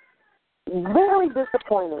 Very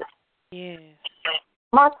disappointed. Yeah.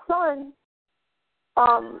 My son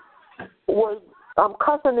was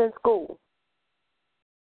cussing in school.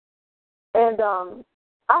 And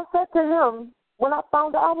I said to him, when I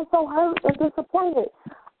found out, I was so hurt and disappointed.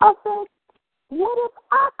 I said, what if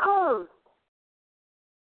I cursed?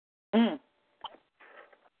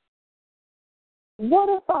 What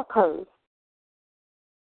if I cursed?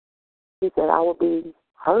 He said, I would be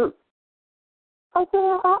hurt. I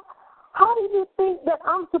said, how do you think that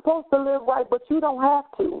I'm supposed to live right, but you don't have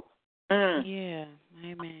to? Yeah.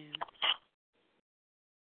 Amen.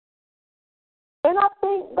 And I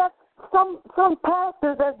think that some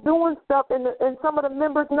pastors that's doing stuff, and some of the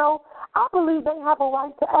members know, I believe they have a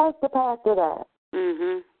right to ask the pastor that.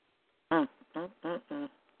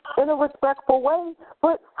 In a respectful way.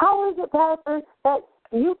 But how is it, pastor, that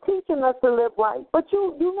you teaching us to live right, but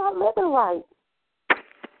you're not living right?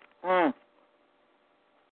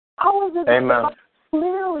 How is it that the Bible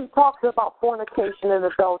clearly talks about fornication and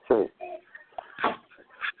adultery?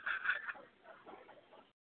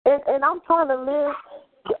 And I'm trying to live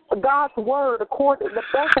God's word according to the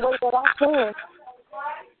best way that I can.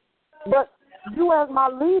 But you as my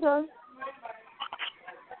leader,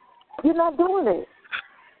 you're not doing it.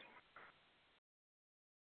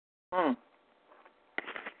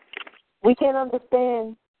 We can't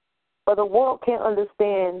understand But the world can't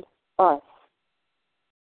understand us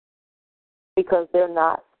because they're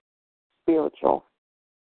not spiritual.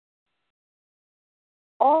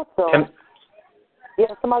 Also,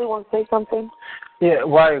 somebody want to say something? Yeah,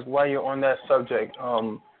 while you're on that subject,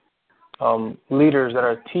 leaders that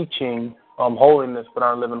are teaching holiness but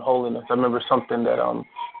aren't living holiness. I remember something that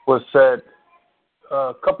was said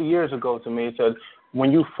a couple years ago to me. It said,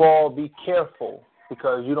 when you fall, be careful,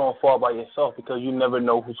 because you don't fall by yourself, because you never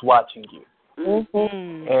know who's watching you.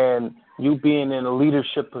 Mm-hmm. And you being in a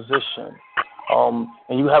leadership position,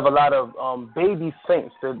 and you have a lot of baby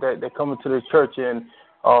saints that come into the church, and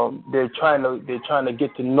they're trying to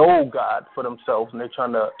get to know God for themselves, and they're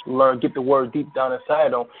trying to learn, get the word deep down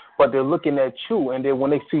inside them. But they're looking at you, and then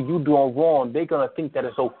when they see you doing wrong, they're gonna think that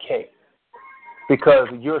it's okay, because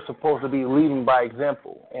you're supposed to be leading by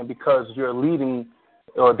example, and because you're leading,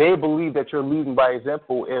 or they believe that you're leading by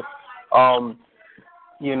example. If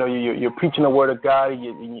you're preaching the word of God,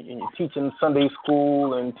 you're teaching Sunday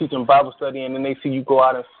school and teaching Bible study, and then they see you go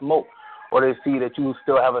out and smoke, or they see that you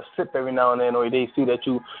still have a sip every now and then, or they see that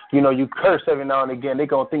you curse every now and again, they're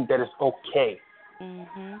gonna think that it's okay,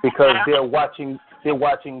 because they're watching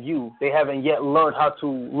you. They haven't yet learned how to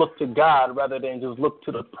look to God rather than just look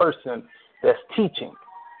to the person that's teaching.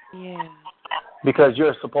 Yeah. Because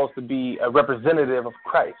you're supposed to be a representative of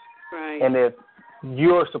Christ. Right. And if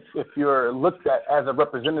you're looked at as a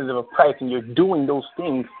representative of Christ and you're doing those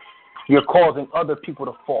things, you're causing other people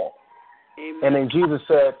to fall. Amen. And then Jesus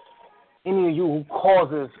said, any of you who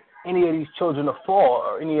causes any of these children to fall,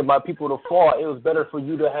 or any of my people to fall, it was better for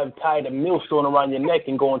you to have tied a millstone around your neck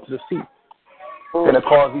and go into the sea than to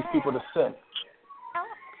cause these people to sin.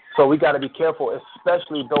 So we got to be careful,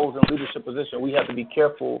 especially those in leadership position. We have to be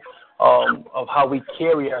careful of how we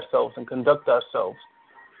carry ourselves and conduct ourselves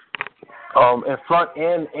in front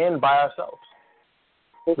and by ourselves.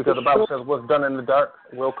 Because the Bible says what's done in the dark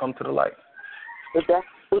will come to the light. It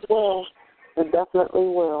definitely will. It definitely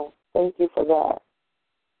will. Thank you for that.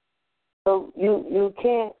 So you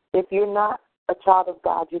can't, if you're not a child of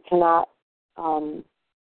God, you cannot,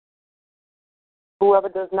 whoever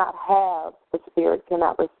does not have the Spirit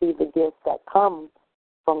cannot receive the gifts that come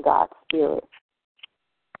from God's Spirit.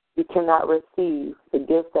 You cannot receive the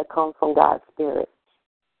gifts that come from God's Spirit.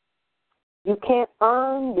 You can't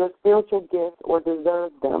earn your spiritual gifts or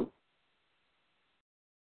deserve them.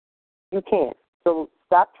 You can't. So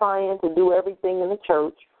stop trying to do everything in the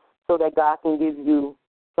church so that God can give you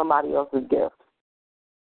somebody else's gift.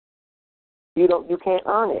 You can't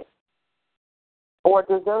earn it or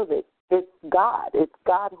deserve it. It's God. It's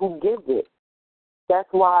God who gives it. That's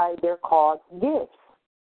why they're called gifts.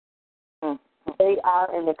 They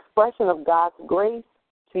are an expression of God's grace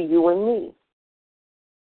to you and me.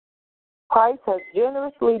 Christ has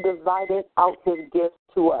generously divided out his gifts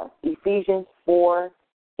to us. Ephesians 4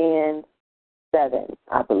 and 7,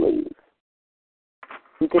 I believe.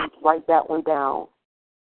 You can write that one down.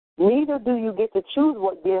 Neither do you get to choose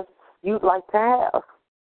what gifts you'd like to have.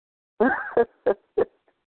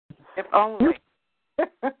 If only.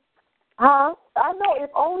 Huh? I know, if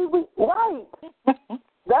only we, right.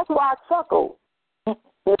 That's why I chuckle.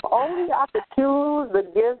 If only I could choose the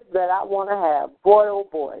gifts that I want to have. Boy, oh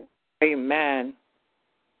boy. Amen.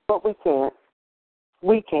 But we can't.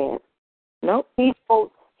 We can't. Nope. He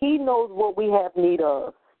knows what we have need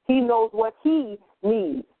of. He knows what he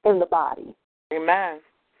needs in the body. Amen.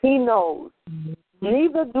 He knows.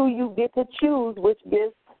 Neither do you get to choose which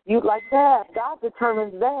gifts you'd like to have. God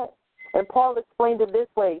determines that. And Paul explained it this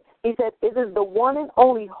way. He said, it is the one and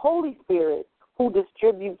only Holy Spirit who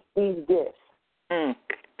distributes these gifts.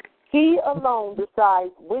 He alone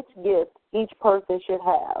decides which gift each person should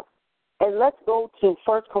have. And let's go to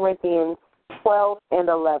 1 Corinthians 12 and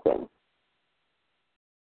 11.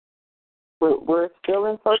 We're still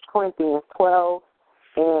in 1 Corinthians 12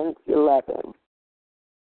 and 11.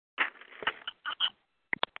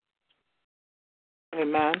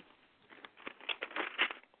 Amen.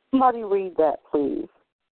 Somebody read that, please.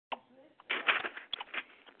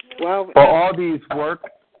 Well, For all these work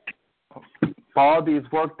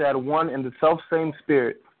that one and the selfsame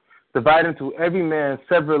Spirit, dividing to every man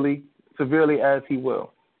severally as he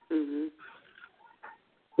will. Mm-hmm.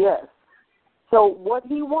 Yes. So what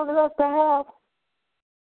he wanted us to have,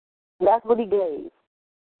 that's what he gave.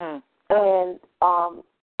 And I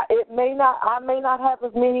may not have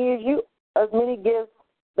as many gifts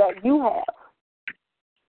that you have.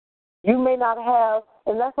 You may not have,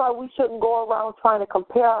 and that's why we shouldn't go around trying to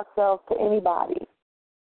compare ourselves to anybody.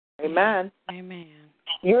 Amen. Amen.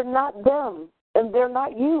 You're not them, and they're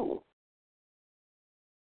not you.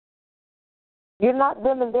 You're not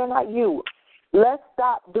them, and they're not you. Let's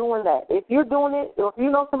stop doing that. If you're doing it, or if you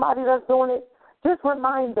know somebody that's doing it, just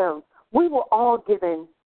remind them we were all given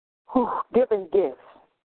gifts.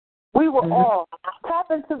 We were all.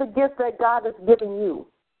 Tap into the gifts that God has given you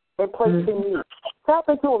and placed in you. Tap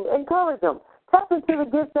into them. Encourage them. Tap into the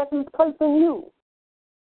gifts that He's placed in you.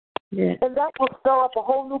 Yeah. And that will stir up a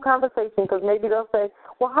whole new conversation, because maybe they'll say,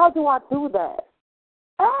 well, how do I do that?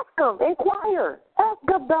 Ask them. Inquire. Ask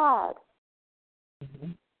of God.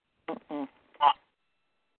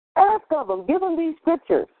 Ask of them. Give them these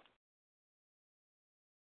scriptures.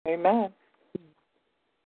 Amen.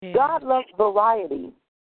 God loves variety.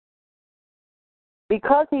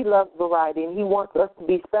 Because He loves variety and He wants us to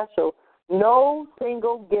be special, no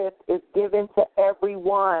single gift is given to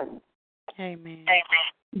everyone. Amen.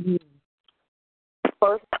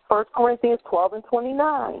 First Corinthians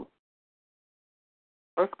 12:29.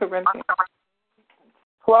 1 Corinthians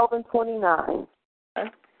 12:29.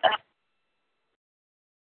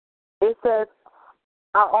 It says,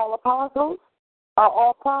 are all apostles? Are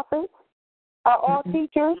all prophets? Are all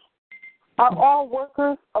teachers? Are all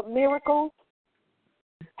workers of miracles?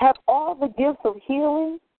 Have all the gifts of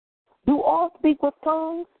healing? Do all speak with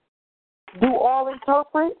tongues? Do all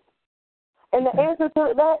interpret? And the answer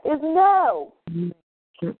to that is no.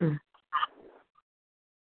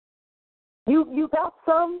 You got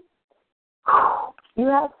some. You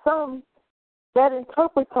have some that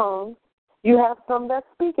interpret tongues. You have some that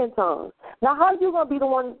speak in tongues. Now, how you gonna be the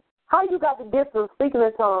one? How you got the gift of speaking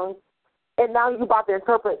in tongues, and now you about to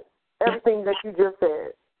interpret everything that you just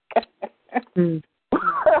said?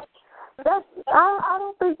 I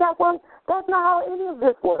don't think that one. That's not how any of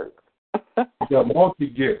this works. You got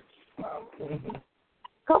multi-gifts.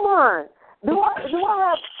 Come on. Do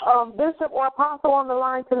I have Bishop or Apostle on the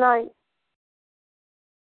line tonight?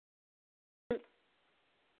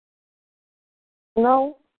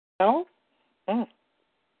 No? No? Mm.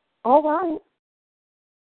 All right.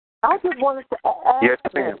 I just wanted to ask. Yes,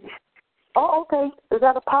 ma'am. Oh, okay. Is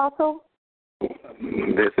that Apostle?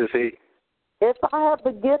 This is he. If I have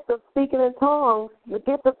the gift of speaking in tongues, the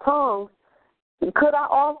gift of tongues, could I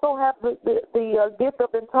also have the gift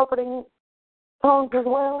of interpreting tongues as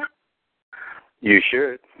well? You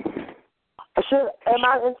should. Am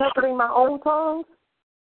I interpreting my own tongues?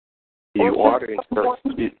 You ought to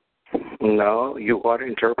interpret. No, you ought to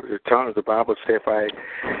interpret the tongues. The Bible says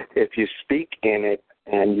if you speak in it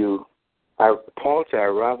and Paul said, I'd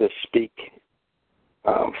rather speak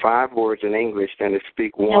 5 words in English than to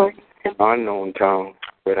speak one unknown tongue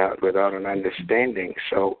without an understanding.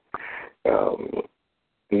 So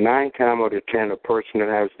 9 times out of 10, a person that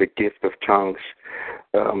has the gift of tongues,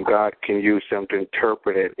 God can use them to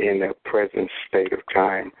interpret it in the present state of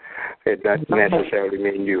time. It doesn't necessarily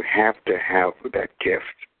mean you have to have that gift.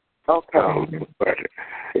 Okay. But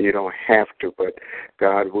you don't have to, but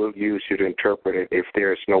God will use you to interpret it if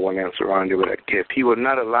there's no one else around you with that gift. He will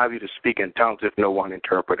not allow you to speak in tongues if no one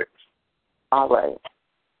interprets. All right.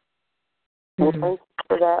 Well, thank you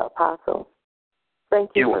for that, Apostle.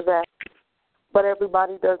 Thank you for that. But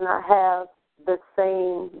everybody does not have the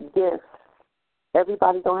same gifts.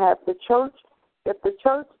 Everybody don't have the church. If the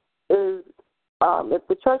church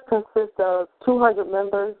consists of 200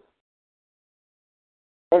 members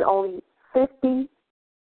and only 50,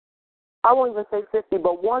 I won't even say 50,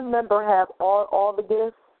 but one member have all the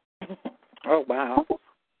gifts. Oh wow!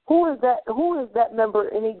 Who is that? Who is that member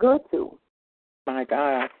any good to? My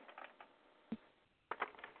God!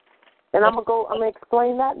 And I'm gonna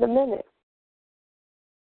explain that in a minute.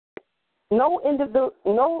 No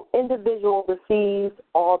individual receives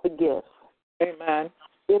all the gifts. Amen.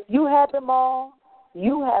 If you have them all,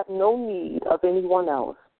 you have no need of anyone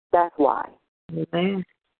else. That's why. Amen.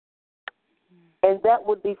 And that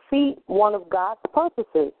would defeat one of God's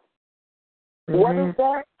purposes. What is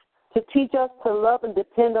that? To teach us to love and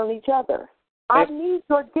depend on each other. I need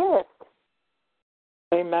your gift.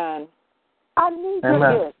 Amen. I need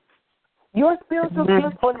your gift. Your spiritual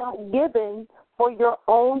gifts were not given for your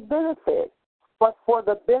own benefit, but for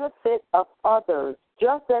the benefit of others,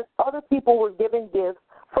 just as other people were given gifts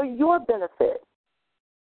for your benefit.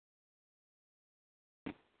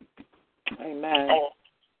 Amen.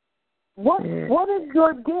 What is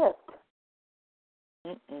your gift?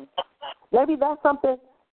 Maybe that's something.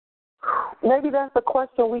 Maybe that's a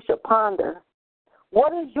question we should ponder.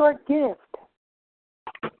 What is your gift?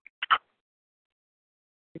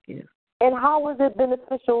 And how is it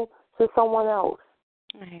beneficial to someone else?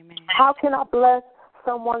 Amen. How can I bless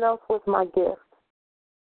someone else with my gift?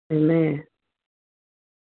 Amen.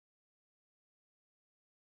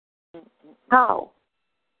 How?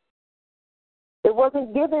 It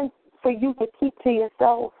wasn't given for you to keep to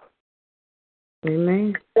yourself.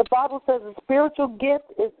 Amen. The Bible says a spiritual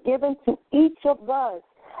gift is given to each of us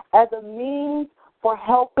as a means for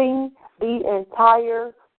helping the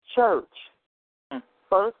entire church.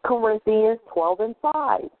 1 Corinthians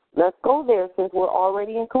 12:5. Let's go there since we're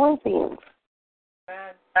already in Corinthians.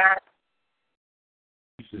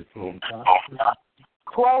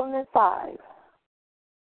 12:5.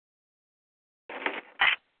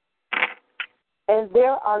 And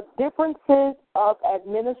there are differences of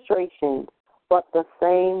administration, but the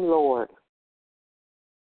same Lord.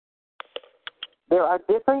 There are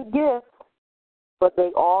different gifts, but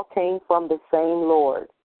they all came from the same Lord,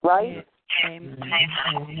 right? Amen.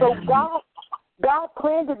 So God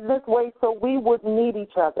planned it this way so we would need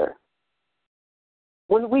each other.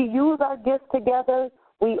 When we use our gifts together,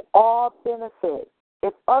 we all benefit.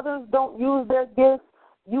 If others don't use their gifts,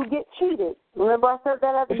 you get cheated. Remember I said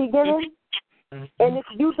that at the beginning? And if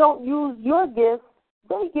you don't use your gifts,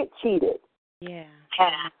 they get cheated. Yeah.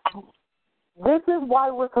 This is why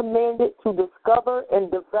we're commanded to discover and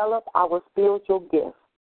develop our spiritual gifts.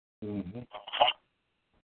 Mm-hmm.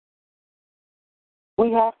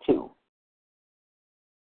 We have to.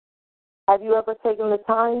 Have you ever taken the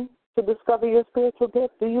time to discover your spiritual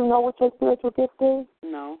gift? Do you know what your spiritual gift is?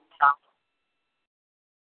 No.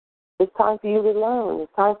 It's time for you to learn.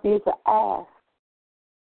 It's time for you to ask.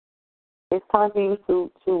 It's time for you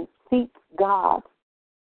to seek God.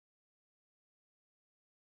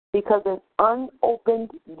 Because an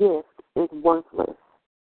unopened gift is worthless.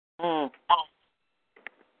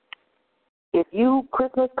 If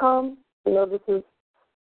Christmas comes, this is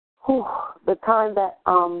the time that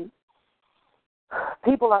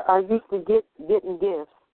people are used to getting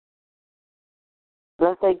gifts.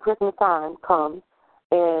 Let's say Christmas time comes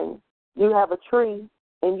and you have a tree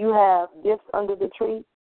and you have gifts under the tree,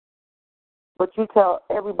 but you tell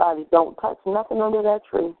everybody, don't touch nothing under that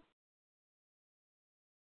tree.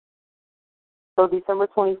 So December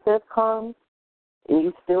 25th comes, and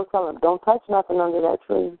you still tell them, don't touch nothing under that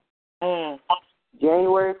tree.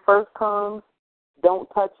 January 1st comes, don't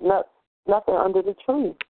touch nothing under the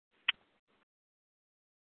tree.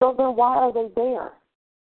 So then why are they there?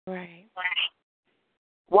 Right.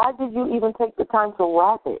 Why did you even take the time to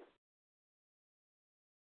wrap it?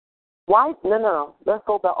 Why? No. Let's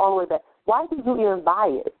go back all the way back. Why did you even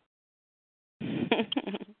buy it?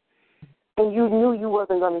 And you knew you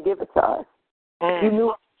wasn't going to give it to us. You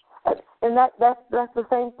knew, and that's the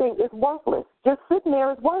same thing. It's worthless. Just sitting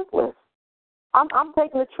there is worthless. I'm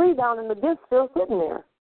taking the tree down and the gift's still sitting there.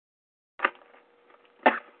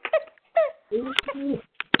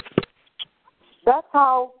 That's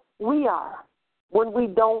how we are when we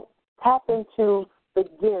don't tap into the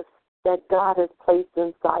gifts that God has placed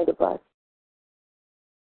inside of us.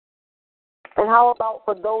 And how about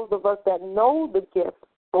for those of us that know the gift,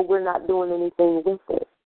 but we're not doing anything with it?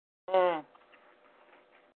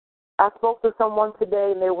 I spoke to someone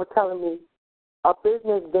today, and they were telling me a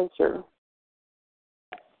business venture.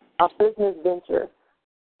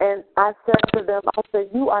 And I said to them,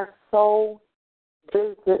 you are so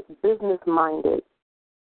business-minded.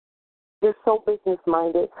 You're so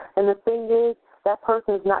business-minded. And the thing is, that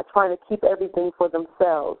person is not trying to keep everything for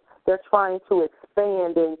themselves. They're trying to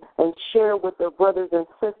expand and share with their brothers and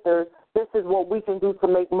sisters. This is what we can do to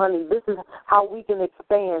make money. This is how we can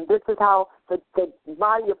expand. This is how the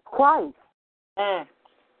body of Christ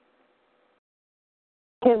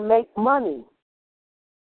can make money.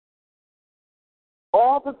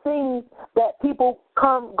 All the things that people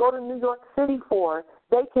go to New York City for,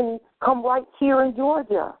 they can come right here in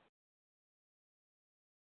Georgia.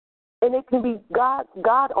 And it can be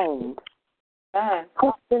God-owned,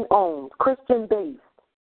 Christian-owned, Christian-based.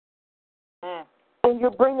 And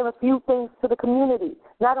you're bringing a few things to the community.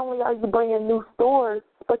 Not only are you bringing new stores,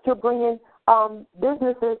 but you're bringing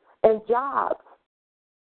businesses and jobs.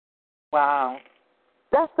 Wow.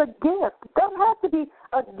 That's a gift. That has to be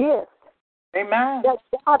a gift. Amen. That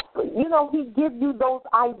God, He gives you those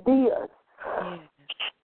ideas.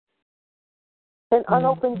 An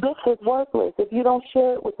unopened gift is worthless. If you don't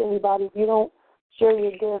share it with anybody, if you don't share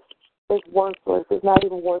your gift, it's worthless. It's not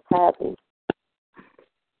even worth having.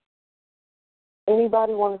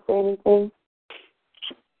 Anybody want to say anything?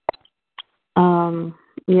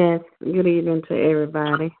 Yes. Good evening to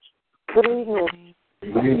everybody. Good evening.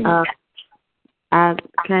 I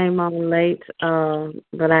came on late,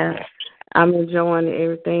 but I'm enjoying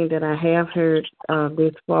everything that I have heard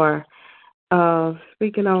this far.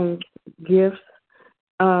 Speaking on gifts,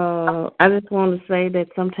 I just want to say that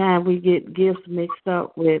sometimes we get gifts mixed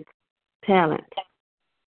up with talent.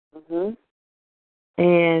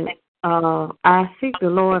 And I seek the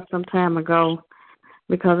Lord some time ago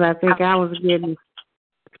because I think I was getting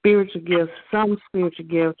some spiritual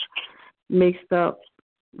gifts mixed up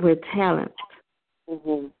with talent.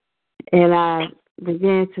 Mm-hmm. And I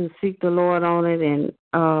began to seek the Lord on it, and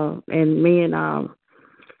me and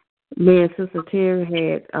Sister Terry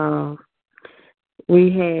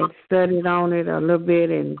we had studied on it a little bit,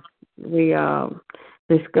 and we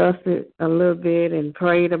discussed it a little bit and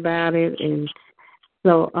prayed about it, and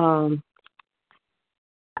so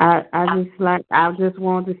I just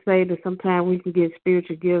wanted to say that sometimes we can get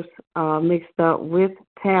spiritual gifts mixed up with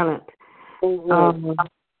talent. Mm-hmm.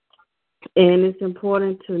 And it's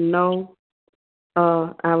important to know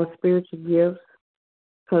our spiritual gifts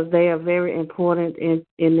because they are very important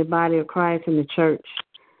in the body of Christ in the church.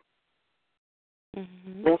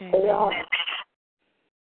 Mm-hmm. Yes, they are.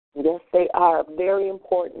 Yes, they are. Very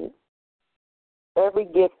important. Every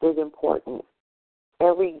gift is important.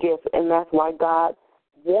 Every gift. And that's why God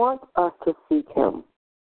wants us to seek Him.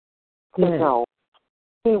 To know.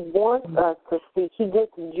 He wants us to seek. He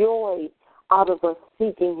gets joy out of us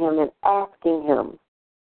seeking Him and asking Him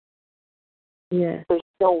to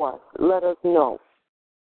show us, let us know.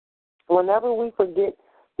 Whenever we forget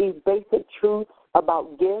these basic truths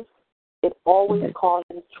about gifts, it always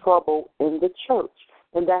causes trouble in the church.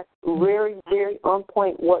 And that's very, very on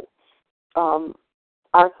point what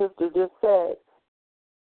our sister just said.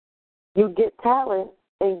 You get talent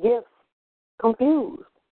and gifts confused.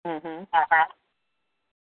 Mm-hmm.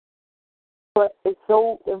 But it's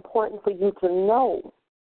so important for you to know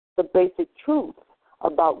the basic truths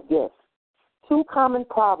about gifts. Two common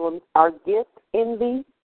problems are gift envy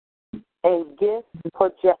and gift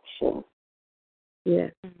projection.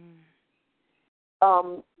 Yes.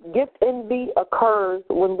 Gift envy occurs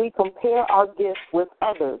when we compare our gifts with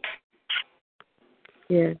others.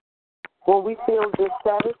 Yes. When we feel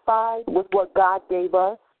dissatisfied with what God gave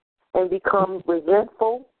us and become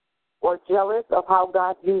resentful or jealous of how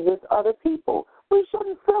God uses other people. We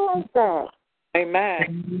shouldn't feel like that.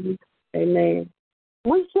 Amen. Amen.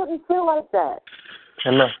 We shouldn't feel like that.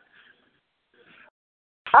 Amen.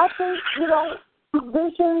 I think,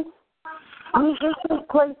 musicians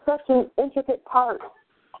play such an intricate part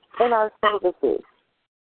in our services.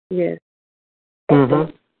 Yes. Mm-hmm.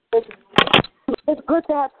 It's good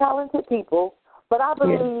to have talented people, but I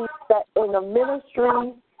believe that in a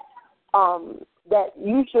ministry, that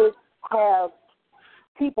you should have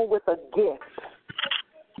people with a gift.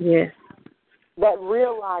 Yes. That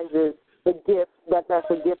realizes the gift, that's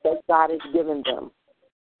a gift that God has given them.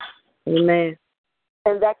 Amen.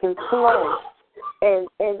 And that can flow.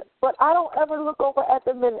 But I don't ever look over at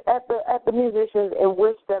the musicians and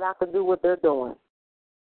wish that I could do what they're doing.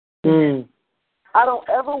 Mm. I don't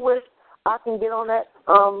ever wish I can get on that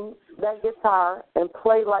guitar and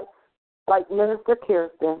play like Minister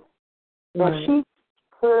Kirsten. And she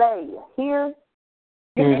play here.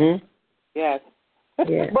 Mm-hmm. Yes.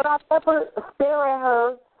 But I never stare at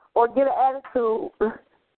her or get an attitude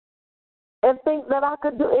and think that I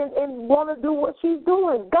could do and want to do what she's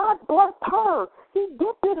doing. God bless her. He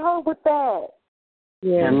gifted her with that.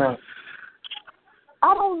 Yeah. Amen.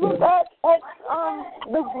 I don't look at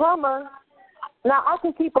the drummer. Now, I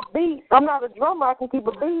can keep a beat. I'm not a drummer. I can keep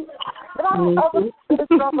a beat. But I don't ever look at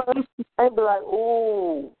the drummer and be like,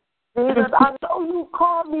 ooh, Jesus, I know you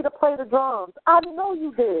called me to play the drums. I know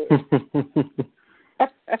you did.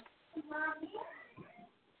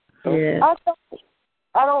 Yeah.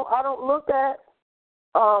 I don't look at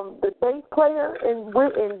the bass player and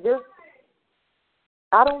just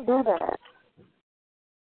I don't do that.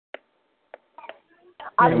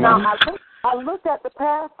 I look at the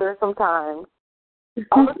pastor sometimes.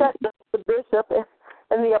 I look at the bishop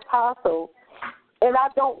and the apostle, and I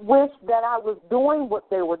don't wish that I was doing what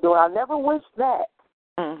they were doing. I never wish that.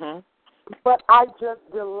 Mm-hmm. But I just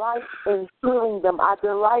delight in hearing them. I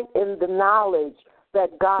delight in the knowledge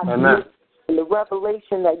that God gives, and the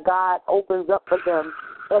revelation that God opens up for them.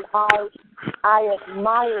 And I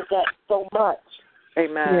admire that so much.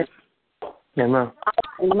 Amen. Amen. I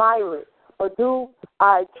admire it. But do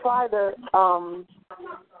I try to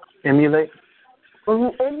emulate?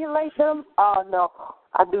 Emulate them? No,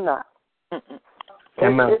 I do not.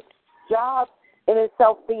 Amen. It's job in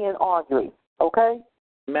itself being Audrey, okay?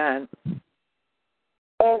 Amen.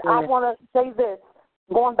 And I want to say this,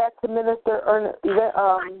 going back to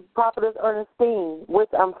Prophetess Ernestine, which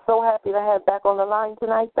I'm so happy to have back on the line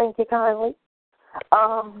tonight. Thank you kindly.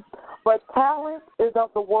 But talent is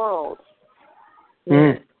of the world.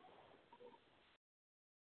 Mm.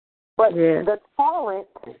 But the talent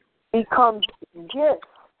becomes gifts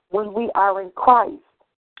when we are in Christ.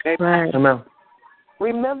 Right. Amen.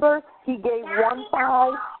 Remember, he gave one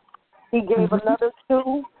 5 He gave another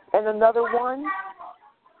 2 and another 1.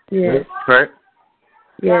 Yes. Right.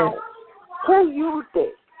 Yes. Who used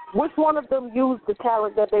it? Which one of them used the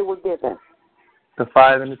talent that they were given? The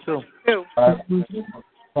 5 and the 2. 2. 5 and 2.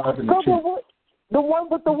 The one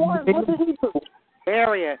with the 1, what did he do?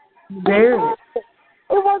 Bury it. Very.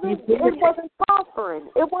 It wasn't prospering.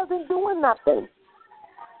 It wasn't doing nothing.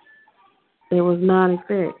 It was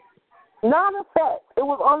non-effect. Non-effect. It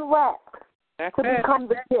was unwrapped That's to it. become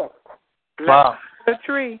the gift. Wow. The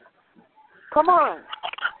tree. Come on.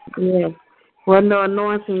 Yes. Wasn't no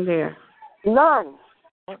anointing there. None.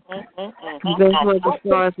 That's what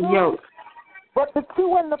destroys the yoke. But the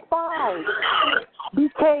 2 and the 5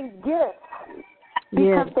 became gifts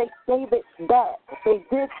because they gave it back. They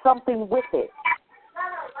did something with it.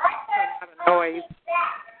 Noise.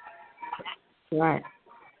 Right.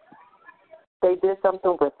 They did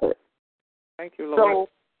something with it. Thank you, Lord.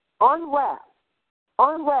 So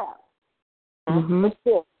unwrap. Mm-hmm. The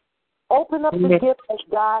gift. Open up the gift that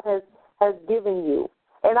God has given you.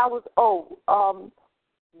 And I was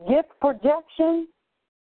gift projection.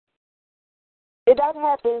 If that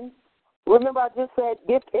happens, remember I just said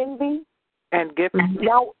gift envy? And gift.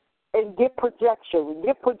 Now, and gift projection.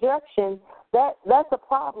 Gift projection, that's a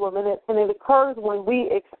problem, and it occurs when we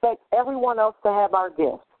expect everyone else to have our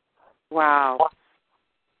gifts. Wow.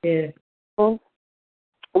 Yeah.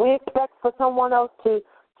 We expect for someone else to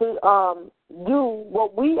do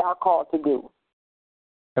what we are called to do.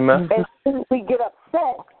 Amen. And we get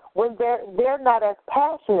upset when they're not as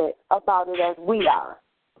passionate about it as we are.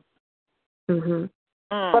 Mm-hmm.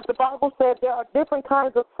 But the Bible said there are different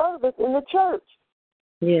kinds of service in the church.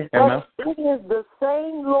 Yes. But it is the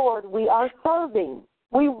same Lord we are serving.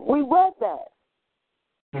 We read that.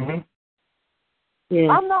 Mm-hmm. Yeah.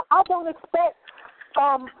 I don't expect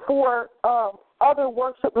for other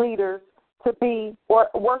worship leaders to be, or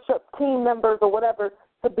worship team members or whatever,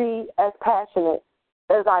 to be as passionate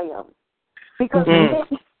as I am. Because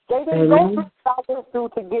they didn't go through what I went through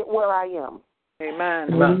to get where I am.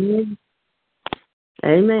 Amen.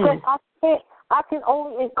 Amen. So I can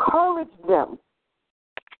only encourage them.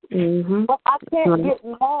 Mm-hmm. But I can't get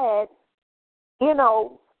mad,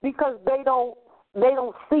 because they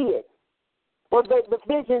don't see it. Or the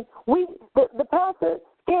vision. The pastor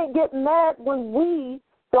can't get mad when we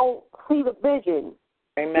don't see the vision.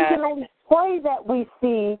 Amen. We can only pray that we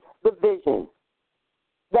see the vision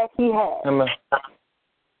that he has.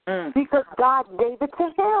 Amen. Because God gave it to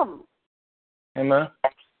him. Amen.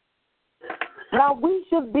 Now we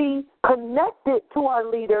should be connected to our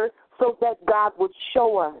leader so that God would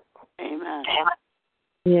show us. Amen.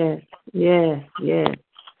 Yes. Yes. Yes.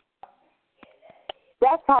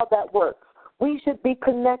 That's how that works. We should be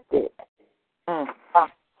connected.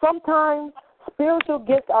 Sometimes spiritual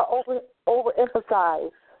gifts are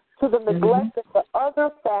overemphasized to the neglect of the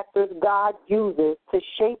other factors God uses to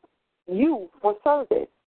shape you for service.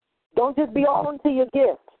 Don't just be all into your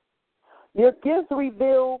gifts. Your gifts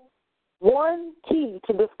reveal one key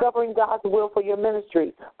to discovering God's will for your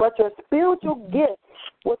ministry, but your spiritual gifts,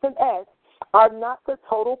 with an S, are not the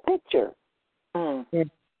total picture. Yes.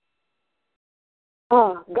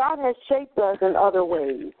 God has shaped us in other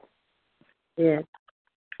ways. Yes.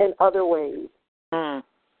 In other ways.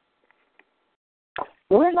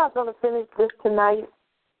 We're not going to finish this tonight.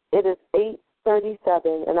 It is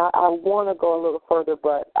 8:37, and I want to go a little further,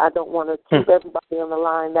 but I don't want to keep everybody on the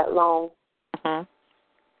line that long.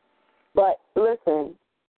 But listen,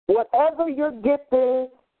 whatever your gift is,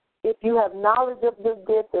 if you have knowledge of your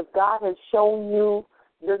gift, if God has shown you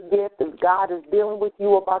your gift, if God is dealing with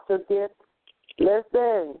you about your gift,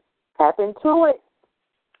 listen, tap into it.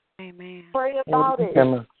 Amen. Pray about it.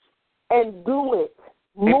 Amen. And do it.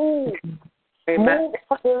 Move. Amen. Move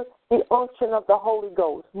under the unction of the Holy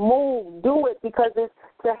Ghost. Move. Do it because it's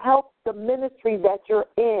to help the ministry that you're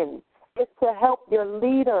in. It's to help your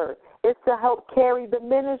leader. It's to help carry the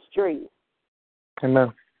ministry.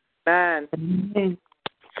 Amen. Amen.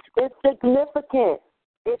 It's significant.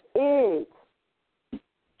 It is.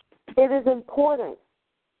 It is important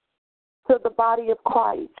to the body of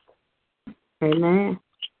Christ. Amen.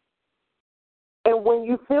 And when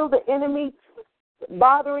you feel the enemy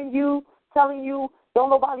bothering you, telling you, don't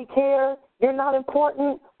nobody care, you're not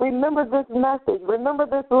important, remember this message. Remember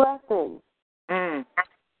this lesson.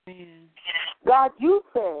 God, you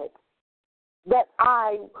said that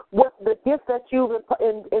with the gifts that you've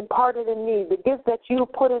imparted in me, the gifts that you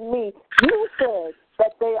put in me, you said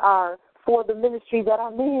that they are for the ministry that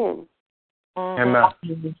I'm in. Amen.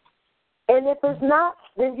 And if it's not,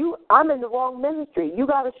 then I'm in the wrong ministry. You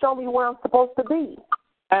got to show me where I'm supposed to be.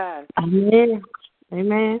 Amen.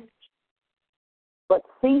 Amen. But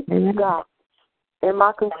seek God. In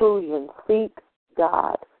my conclusion, seek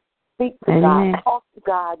God. Speak to God. Talk to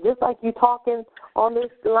God. Just like you talking on this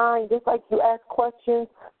line, just like you ask questions,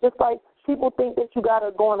 just like people think that you got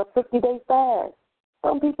to go on a 50-day fast.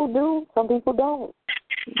 Some people do. Some people don't.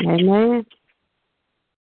 Amen.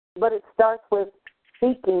 But it starts with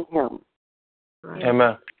seeking Him.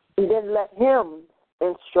 Amen. And then let Him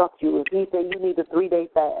instruct you. If He say you need a 3-day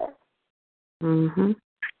fast,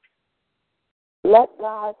 let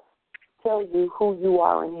God tell you who you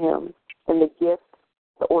are in Him and the gifts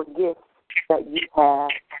that you have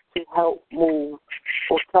to help move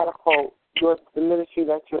or catapult the ministry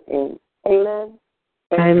that you're in. Amen.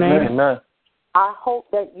 Amen. Amen. I hope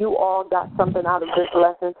that you all got something out of this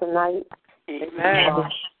lesson tonight. Amen.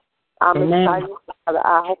 I'm excited.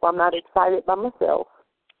 I hope I'm not excited by myself.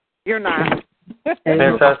 You're not.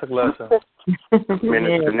 Fantastic lesson.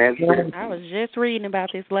 Minister Nesbitt. I was just reading about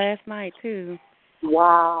this last night, too.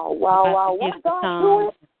 Wow. What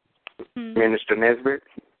God doing? Minister Nesbitt.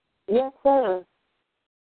 Yes, sir.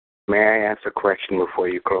 May I ask a question before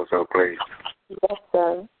you close out, please? Yes,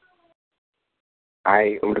 sir.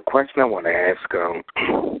 The question I want to ask,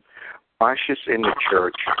 ushers in the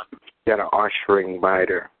church that are ushering by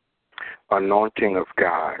the anointing of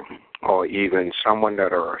God, or even someone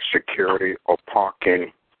that are security or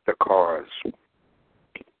parking the cars,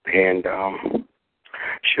 and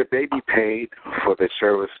should they be paid for the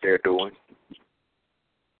service they're doing?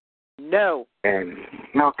 No. And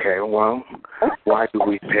okay, well, why do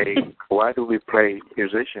we pay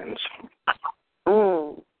musicians?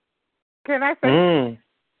 Can I say,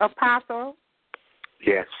 Apostle?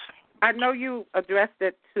 Yes. I know you addressed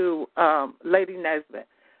it to Lady Nesbitt,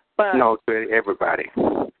 but no, to everybody.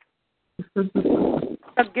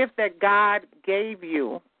 A gift that God gave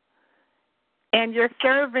you, and you're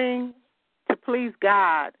serving to please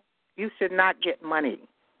God, you should not get money.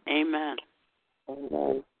 Amen.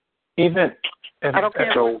 Even I don't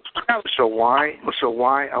care. So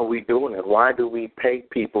why are we doing it? Why do we pay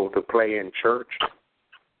people to play in church?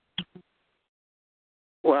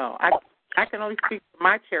 Well, I can only speak for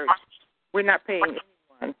my church. We're not paying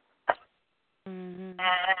anyone.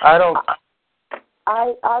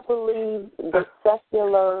 I believe the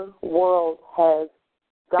secular world has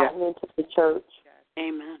gotten into the church.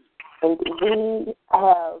 Amen. And we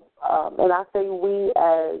have, and I say we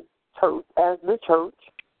as the church,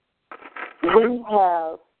 we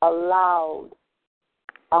have allowed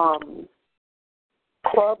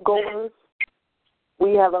club goers,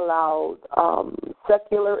 we have allowed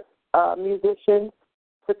secular musicians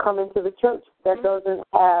to come into the church that doesn't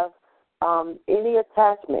have any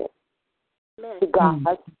attachment to God,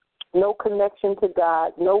 no connection to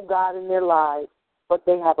God, no God in their lives, but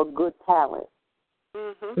they have a good talent.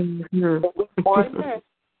 And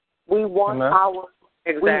we want our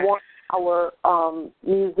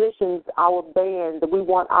musicians, our band, we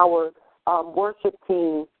want our worship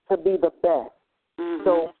team to be the best.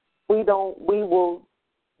 So we will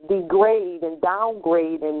degrade and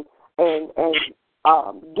downgrade and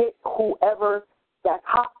get whoever that's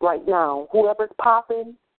hot right now, whoever's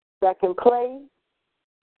popping that can play.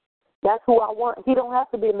 That's who I want. He don't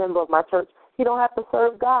have to be a member of my church. He don't have to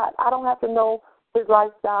serve God. I don't have to know his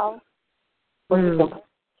lifestyle. And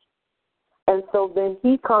so then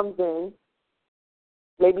he comes in.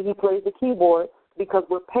 Maybe he plays the keyboard because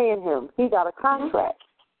we're paying him. He got a contract,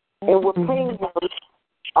 and we're paying him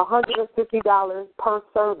 $150 per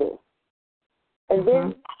service. And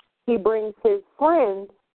then he brings his friend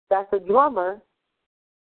that's a drummer,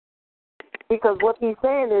 because what he's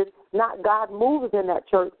saying is not God moves in that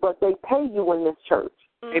church, but they pay you in this church.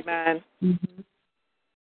 Amen.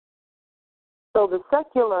 So the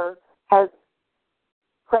secular has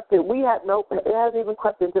crept in. It hasn't even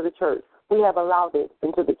crept into the church. We have allowed it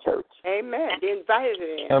into the church. Amen. They invited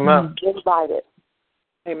it in. Amen. Invited.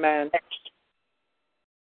 Amen.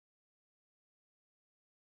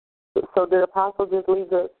 So did Apostle just leave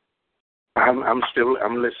the... I'm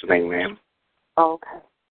listening, ma'am. Oh, okay.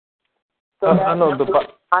 So I know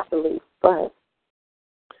I believe. Go ahead.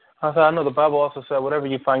 I know the Bible also said, whatever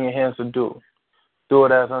you find your hands to do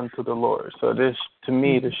it as unto the Lord. So to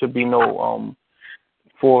me, there should be no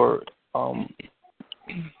for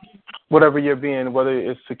whatever you're being, whether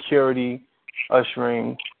it's security,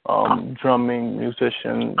 ushering, drumming,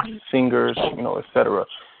 musician, singers, etc.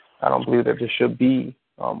 I don't believe that there should be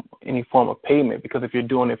any form of payment, because if you're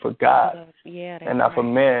doing it for God and not for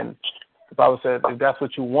man, the Bible says if that's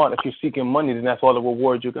what you want, if you're seeking money, then that's all the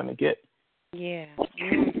reward you're going to get. Yeah.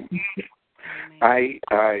 Amen. My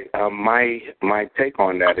take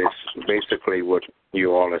on that is basically what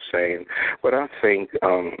you all are saying, but I think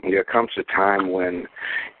there comes a time when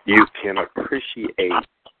you can appreciate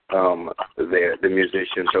the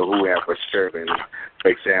musicians or whoever serving. For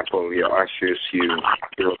example, your ushers,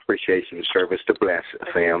 your appreciation service to bless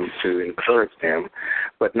them, to encourage them,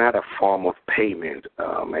 but not a form of payment.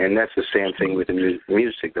 And that's the same thing with the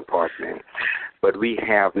music department. But we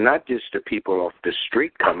have not just the people off the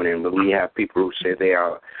street coming in, but we have people who say they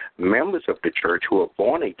are members of the church who are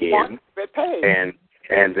born again,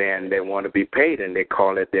 and then they want to be paid, and they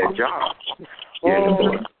call it their job. You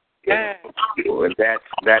know?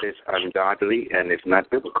 That is ungodly, and it's not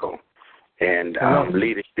biblical. And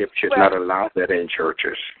leadership should not allow that in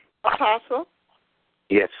churches. Apostle?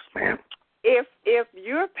 Yes, ma'am. If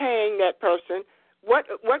you're paying that person, what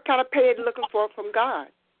kind of pay are you looking for from God?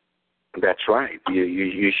 That's right.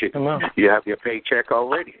 You should. You have your paycheck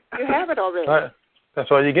already. You have it already. Right.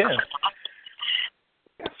 That's all you get.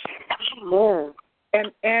 Yes. Yeah.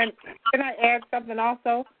 And can I add something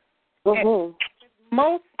also? Mm-hmm.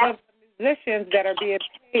 Most of the musicians that are being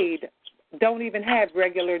paid don't even have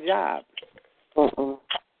regular jobs.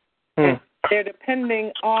 They're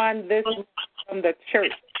depending on this from the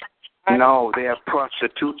church. No, they are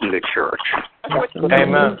prostituting the church.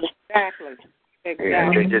 Amen. Exactly. Yeah,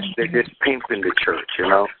 they're just pimping the church, you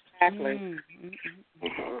know. Exactly.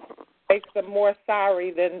 Makes them more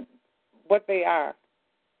sorry than what they are.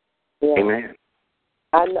 Yeah. Amen.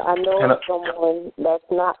 I know someone that's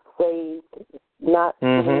not saved, not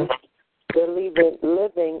they're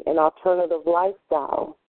living an alternative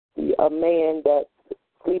lifestyle. A man that's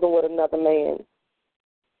sleeping with another man,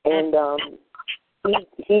 and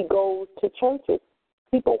he goes to churches.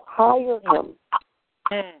 People hire him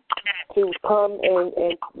to come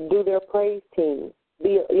and do their praise team,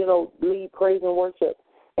 lead praise and worship,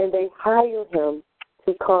 and they hire him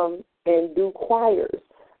to come and do choirs.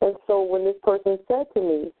 And so when this person said to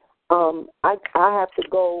me, I have to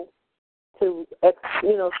go to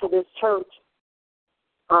this church.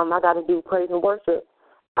 I got to do praise and worship.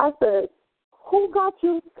 I said, who got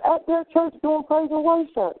you at their church doing praise and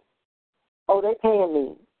worship? Oh, they're paying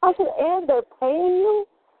me. I said, and they're paying you?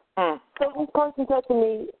 So this person said to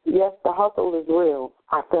me, yes, the hustle is real.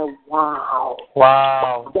 I said, wow.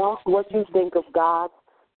 That's what you think of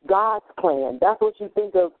God's plan. That's what you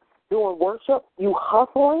think of doing worship? You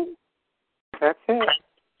hustling? That's it.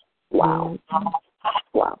 Wow.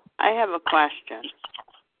 I have a question.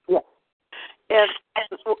 Yes. If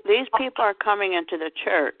these people are coming into the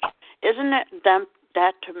church, isn't it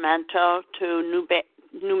detrimental to new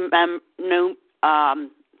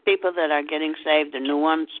people that are getting saved, the new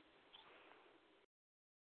ones?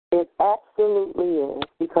 It absolutely is,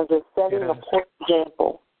 because it's setting a poor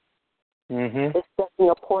example. It's setting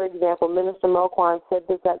a poor example. Minister Melquine said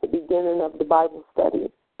this at the beginning of the Bible study.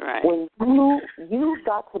 Right. When you've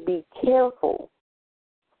got to be careful,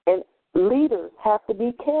 and leaders have to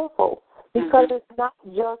be careful, because it's not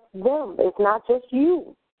just them. It's not just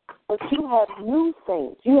you. But you have new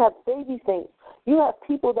saints. You have baby saints. You have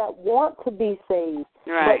people that want to be saved.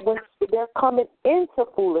 Right. But when they're coming into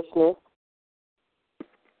foolishness,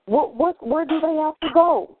 where do they have to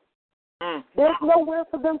go? There's nowhere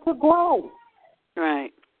for them to grow.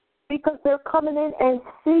 Right. Because they're coming in and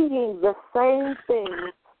seeing the same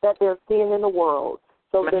things that they're seeing in the world.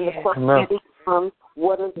 So then the question becomes,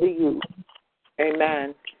 what is the use?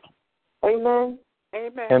 Amen. Amen?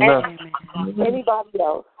 Amen. Anybody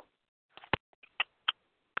else?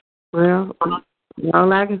 Well,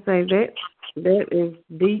 all I can say, that is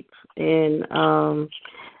deep, and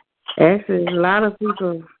actually a lot of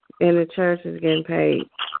people in the church is getting paid,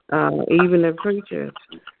 even the preachers,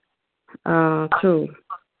 too.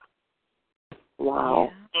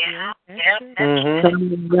 Wow. A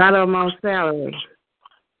lot of them on salary.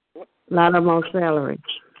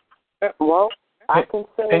 Well, I can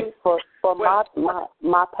say for my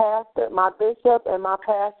pastor, my bishop, and my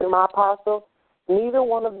pastor, my apostle, neither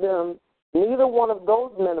one of those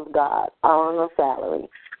men of God are on a salary.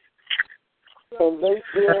 And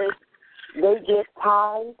they get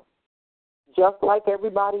tithes just like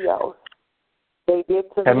everybody else. They give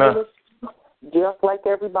to the ministry just like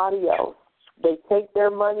everybody else. They take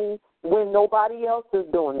their money when nobody else is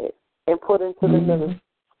doing it and put into the ministry.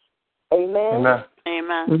 Amen?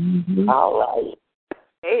 Amen. All right.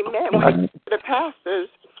 Amen.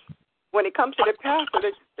 When it comes to the pastor,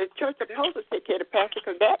 the church is supposed to take care of the pastor,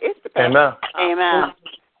 because that is the pastor. Amen.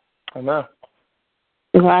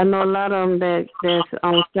 Well, I know a lot of them that's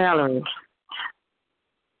on salary.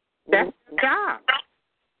 That's the job.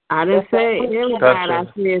 I didn't say everybody. I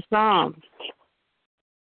said some.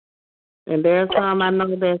 And there's some I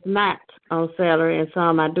know that's not on salary, and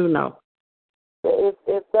some I do know.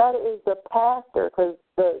 If that is the pastor, because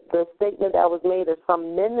the statement that was made is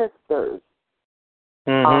some ministers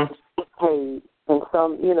paid, and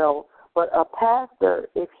some, but a pastor,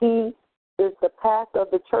 if he is the pastor of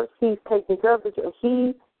the church, he's taking care of the church.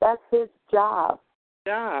 That's his job.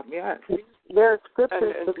 Yeah. There are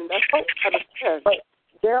scriptures to support, but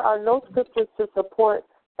there are no scriptures to support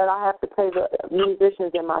that I have to pay the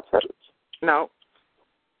musicians in my church. No.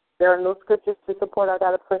 There are no scriptures to support. I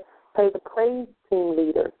got to pay the praise team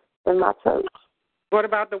leaders in my church. What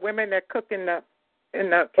about the women that cook in the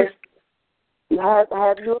kitchen? You have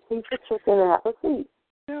you a piece of chicken and have a seat.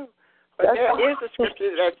 No. But there is a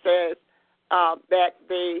scripture that says that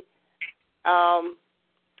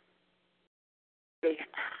I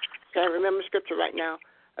can't remember the scripture right now,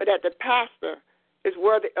 that the pastor is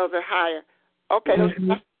worthy of a hire. Okay, those are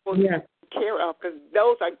supposed to be taken care of, because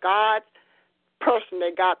those are God's person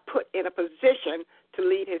that God put in a position to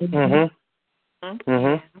lead his people.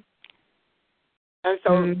 And so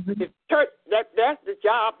the church, that's the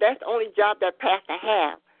job, that's the only job that pastor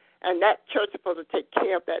has. And that church is supposed to take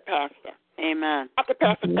care of that pastor. Amen. Not the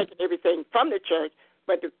pastor taking everything from the church,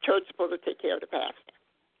 but the church is supposed to take care of the pastor.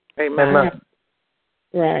 Amen.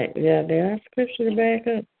 Right, yeah, there are scriptures to back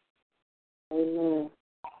up. Amen.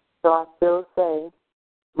 So I still say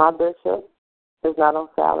my bishop is not on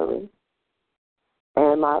salary,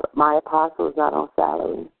 and my apostle is not on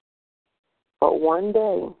salary. But one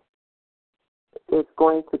day, it's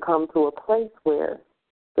going to come to a place where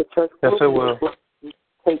the church will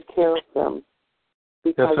take care of them,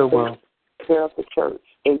 because they take care of the church.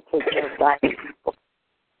 They take care of God's people.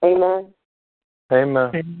 Amen?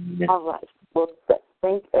 Amen. All right. Well,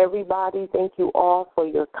 thank everybody. Thank you all for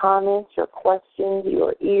your comments, your questions,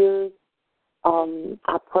 your ears.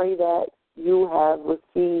 I pray that you have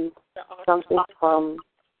received something from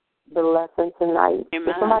the lesson tonight.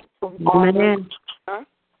 Amen. Amen. Huh?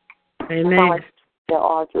 Amen. Yeah,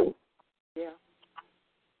 Audrey. Yeah.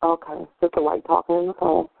 Okay. Sister White talking on the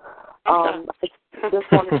phone. I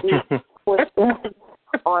just want to do quick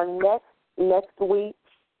on next week,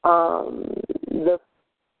 the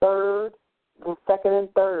second and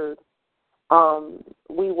third,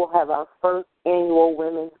 we will have our first annual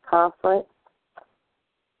women's conference.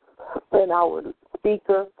 And our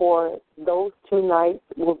speaker for those 2 nights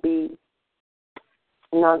will be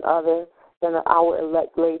none other than our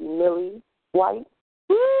elect lady, Millie White.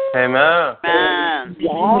 Amen. Amen.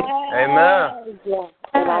 Amen. Yeah.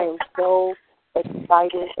 And I am so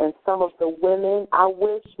excited. And some of the women, I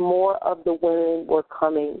wish more of the women were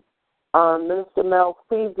coming. Minister Mel,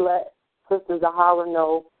 please let Sister Zahara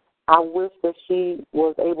know. I wish that she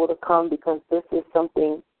was able to come, because this is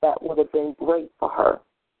something that would have been great for her.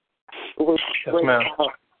 It was great for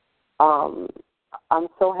her. I'm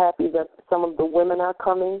so happy that some of the women are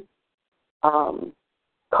coming.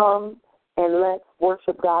 Come and let's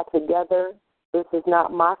worship God together. This is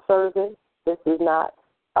not my service. This is not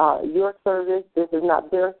your service. This is not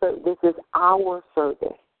their service. This is our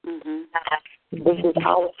service. This is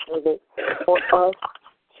our service for us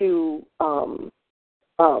to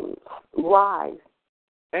rise.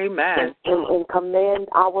 Amen. And command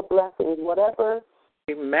our blessings. Whatever.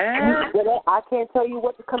 Amen. I can't tell you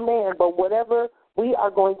what to command, but whatever, we are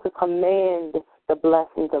going to command the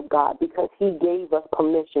blessings of God, because he gave us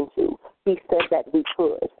permission to. He said that we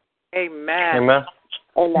could. Amen. Amen.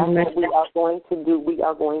 And that's what we are going to do. We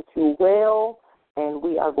are going to wail, and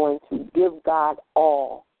we are going to give God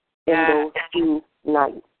all in those 2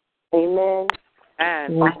 nights. Amen.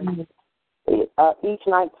 And each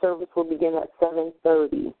night service will begin at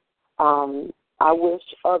 7:30. I wish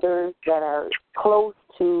others that are close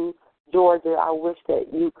to Georgia, I wish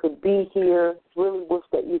that you could be here, really wish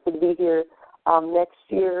that you could be here next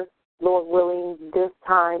year. Lord willing, this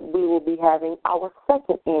time we will be having our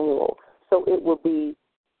 2nd annual, so it will be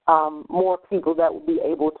more people that will be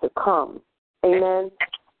able to come. Amen.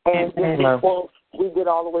 And just before we get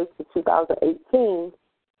all the way to 2018,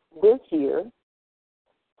 this year,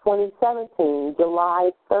 2017, July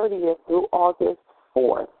 30th through August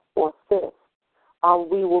 4th or 5th,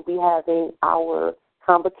 we will be having our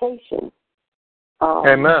convocation.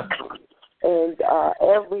 Amen. And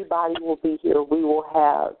everybody will be here. We will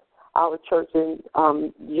have our church in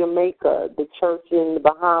Jamaica, the church in the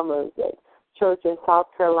Bahamas, the church in South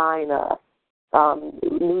Carolina,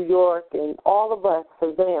 New York, and all of us,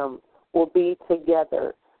 for them, will be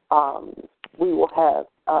together. We will have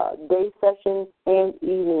day sessions and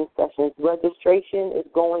evening sessions. Registration is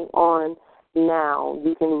going on now.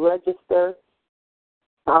 You can register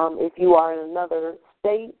if you are in another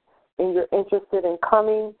state and you're interested in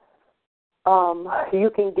coming. you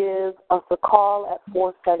can give us a call at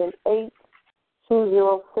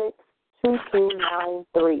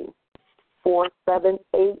 478-206-2293.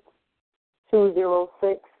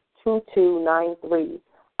 478-206-2293.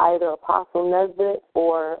 Either Apostle Nesbitt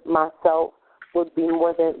or myself will be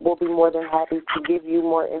more than happy to give you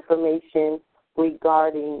more information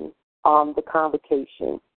regarding the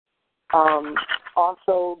convocation.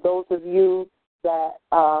 Also, those of you that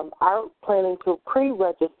are planning to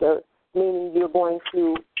pre-register, meaning you're going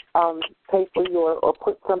to pay for or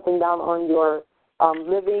put something down on your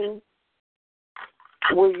living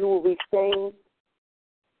where you will be staying,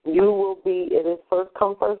 it is first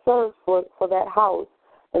come, first served for that house.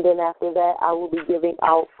 And then after that, I will be giving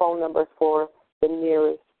out phone numbers for the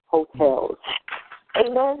nearest hotels.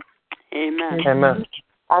 Amen? Amen. Amen.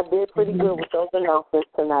 I did pretty good with those announcements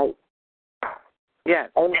tonight. Yes.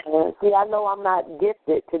 Amen. See, I know I'm not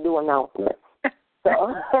gifted to do announcements.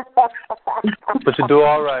 So. But you do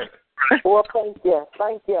all right. Well, thank you.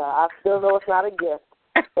 Thank you. I still know it's not a gift.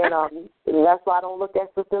 And that's why I don't look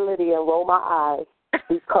at Sister Lydia and roll my eyes.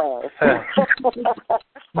 Because.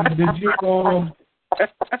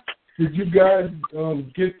 Did you guys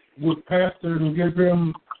get with Pastor to give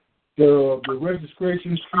him the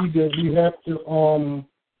registration fee that we have to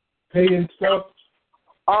pay and stuff?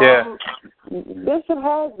 Yeah. Bishop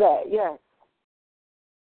has that, yes.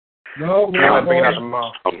 No,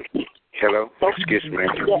 hello? Excuse me.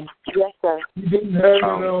 Yes, sir. You didn't have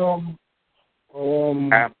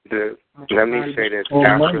it, let me say this.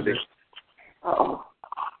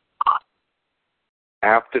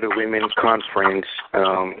 After the women's conference,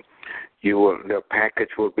 the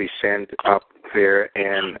package will be sent up there,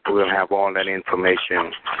 and we'll have all that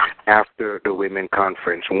information after the women's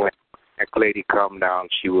conference. When that lady comes down,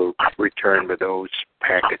 she will return with those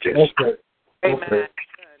packages. Okay. Amen.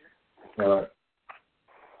 Okay. All right.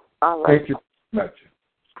 All right. Thank you much.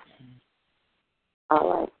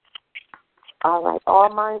 All right. All right. All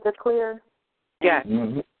minds are clear? Yes.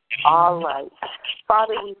 Mm-hmm. All right.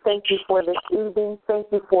 Father, we thank you for this evening.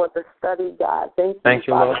 Thank you for the study, God. Thank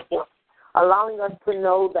you, Father, for allowing us to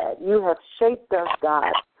know that you have shaped us,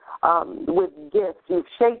 God, with gifts. You've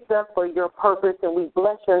shaped us for your purpose, and we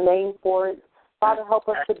bless your name for it. Father, help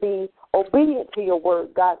us to be obedient to your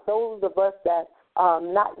word, God. Those of us that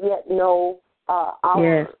not yet know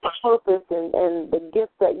our purpose and the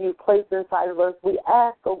gifts that you placed inside of us, we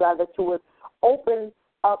ask, oh God, that you would open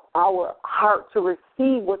up our heart to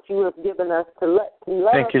receive what you have given us, to let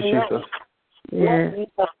Thank us you, know Jesus. what you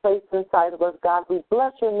have placed inside of us, God. We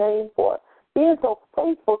bless your name for being so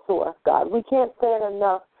faithful to us, God. We can't say it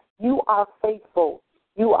enough. You are faithful.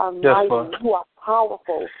 You are mighty. Lord. You are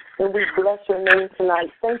powerful. And we bless your name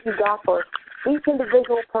tonight. Thank you, God, for each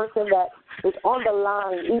individual person that is on the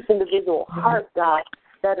line, each individual heart, God,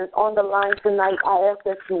 that is on the line tonight. I ask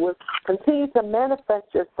that you would continue to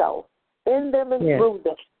manifest yourself in them and through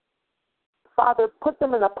them. Father, put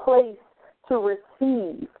them in a place to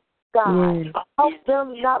receive, God. Help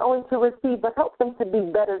them not only to receive, but help them to be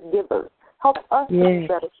better givers. Help us to be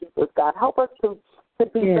better givers, God. Help us to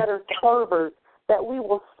be better servers, that we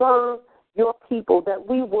will serve your people, that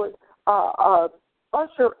we would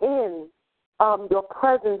usher in your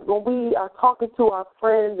presence when we are talking to our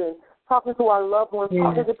friends and talking to our loved ones,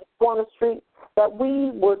 talking to people on the street, that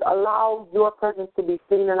we would allow your presence to be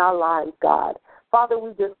seen in our lives, God. Father,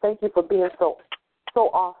 we just thank you for being so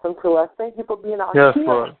awesome to us. Thank you for being our healer.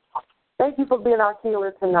 Lord. Thank you for being our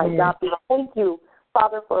healer tonight, God. Thank you,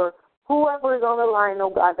 Father, for whoever is on the line, oh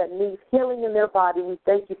God, that needs healing in their body. We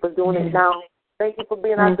thank you for doing it now. Thank you for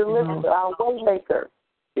being our deliverer, our way maker,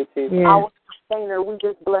 our sustainer. We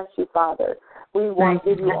just bless you, Father. We want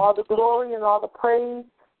to give you all the glory and all the praise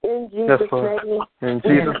in Jesus' name. In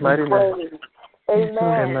Jesus' mighty name.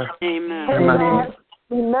 Amen. Amen. Amen.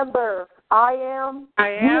 Remember, I am,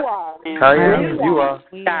 you are. I am, you are.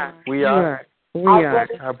 We are.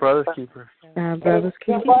 Our brother's keeper. Our brother's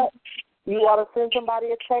keeper. You ought to send somebody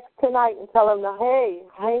a text tonight and tell them, hey,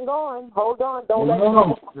 hang on, hold on, don't let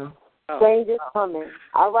go. Change is coming.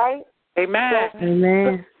 All right? Amen. So,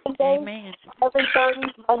 Amen. Amen.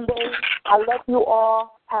 7:30 Monday. I love you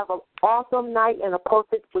all. Have an awesome night and a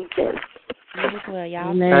perfect weekend. You as well, y'all.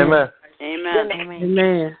 Amen. Amen. Amen.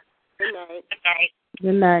 Amen. Good night.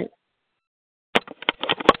 Good night.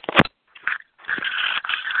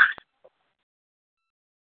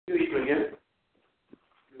 You eating again?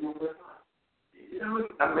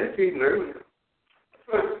 I met you eating earlier.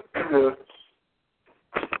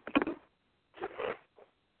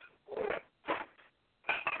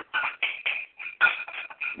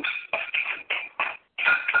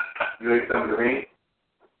 You ate something to eat?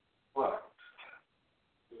 What?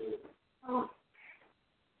 Oh.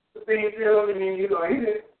 ain't telling me you know, he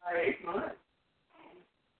did like 8 months.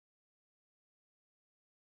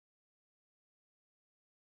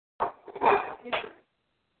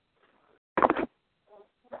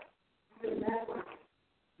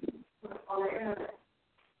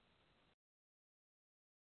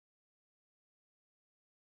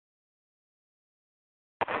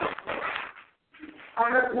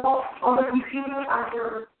 On the computer,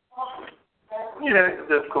 after. Yeah,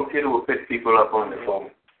 the computer will pick people up on the phone.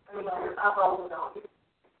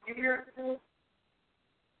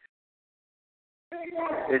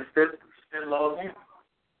 It's still loading.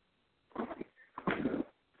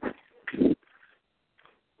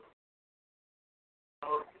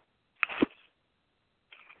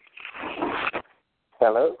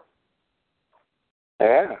 Hello?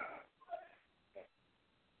 Yeah.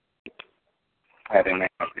 I didn't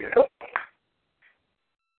have you.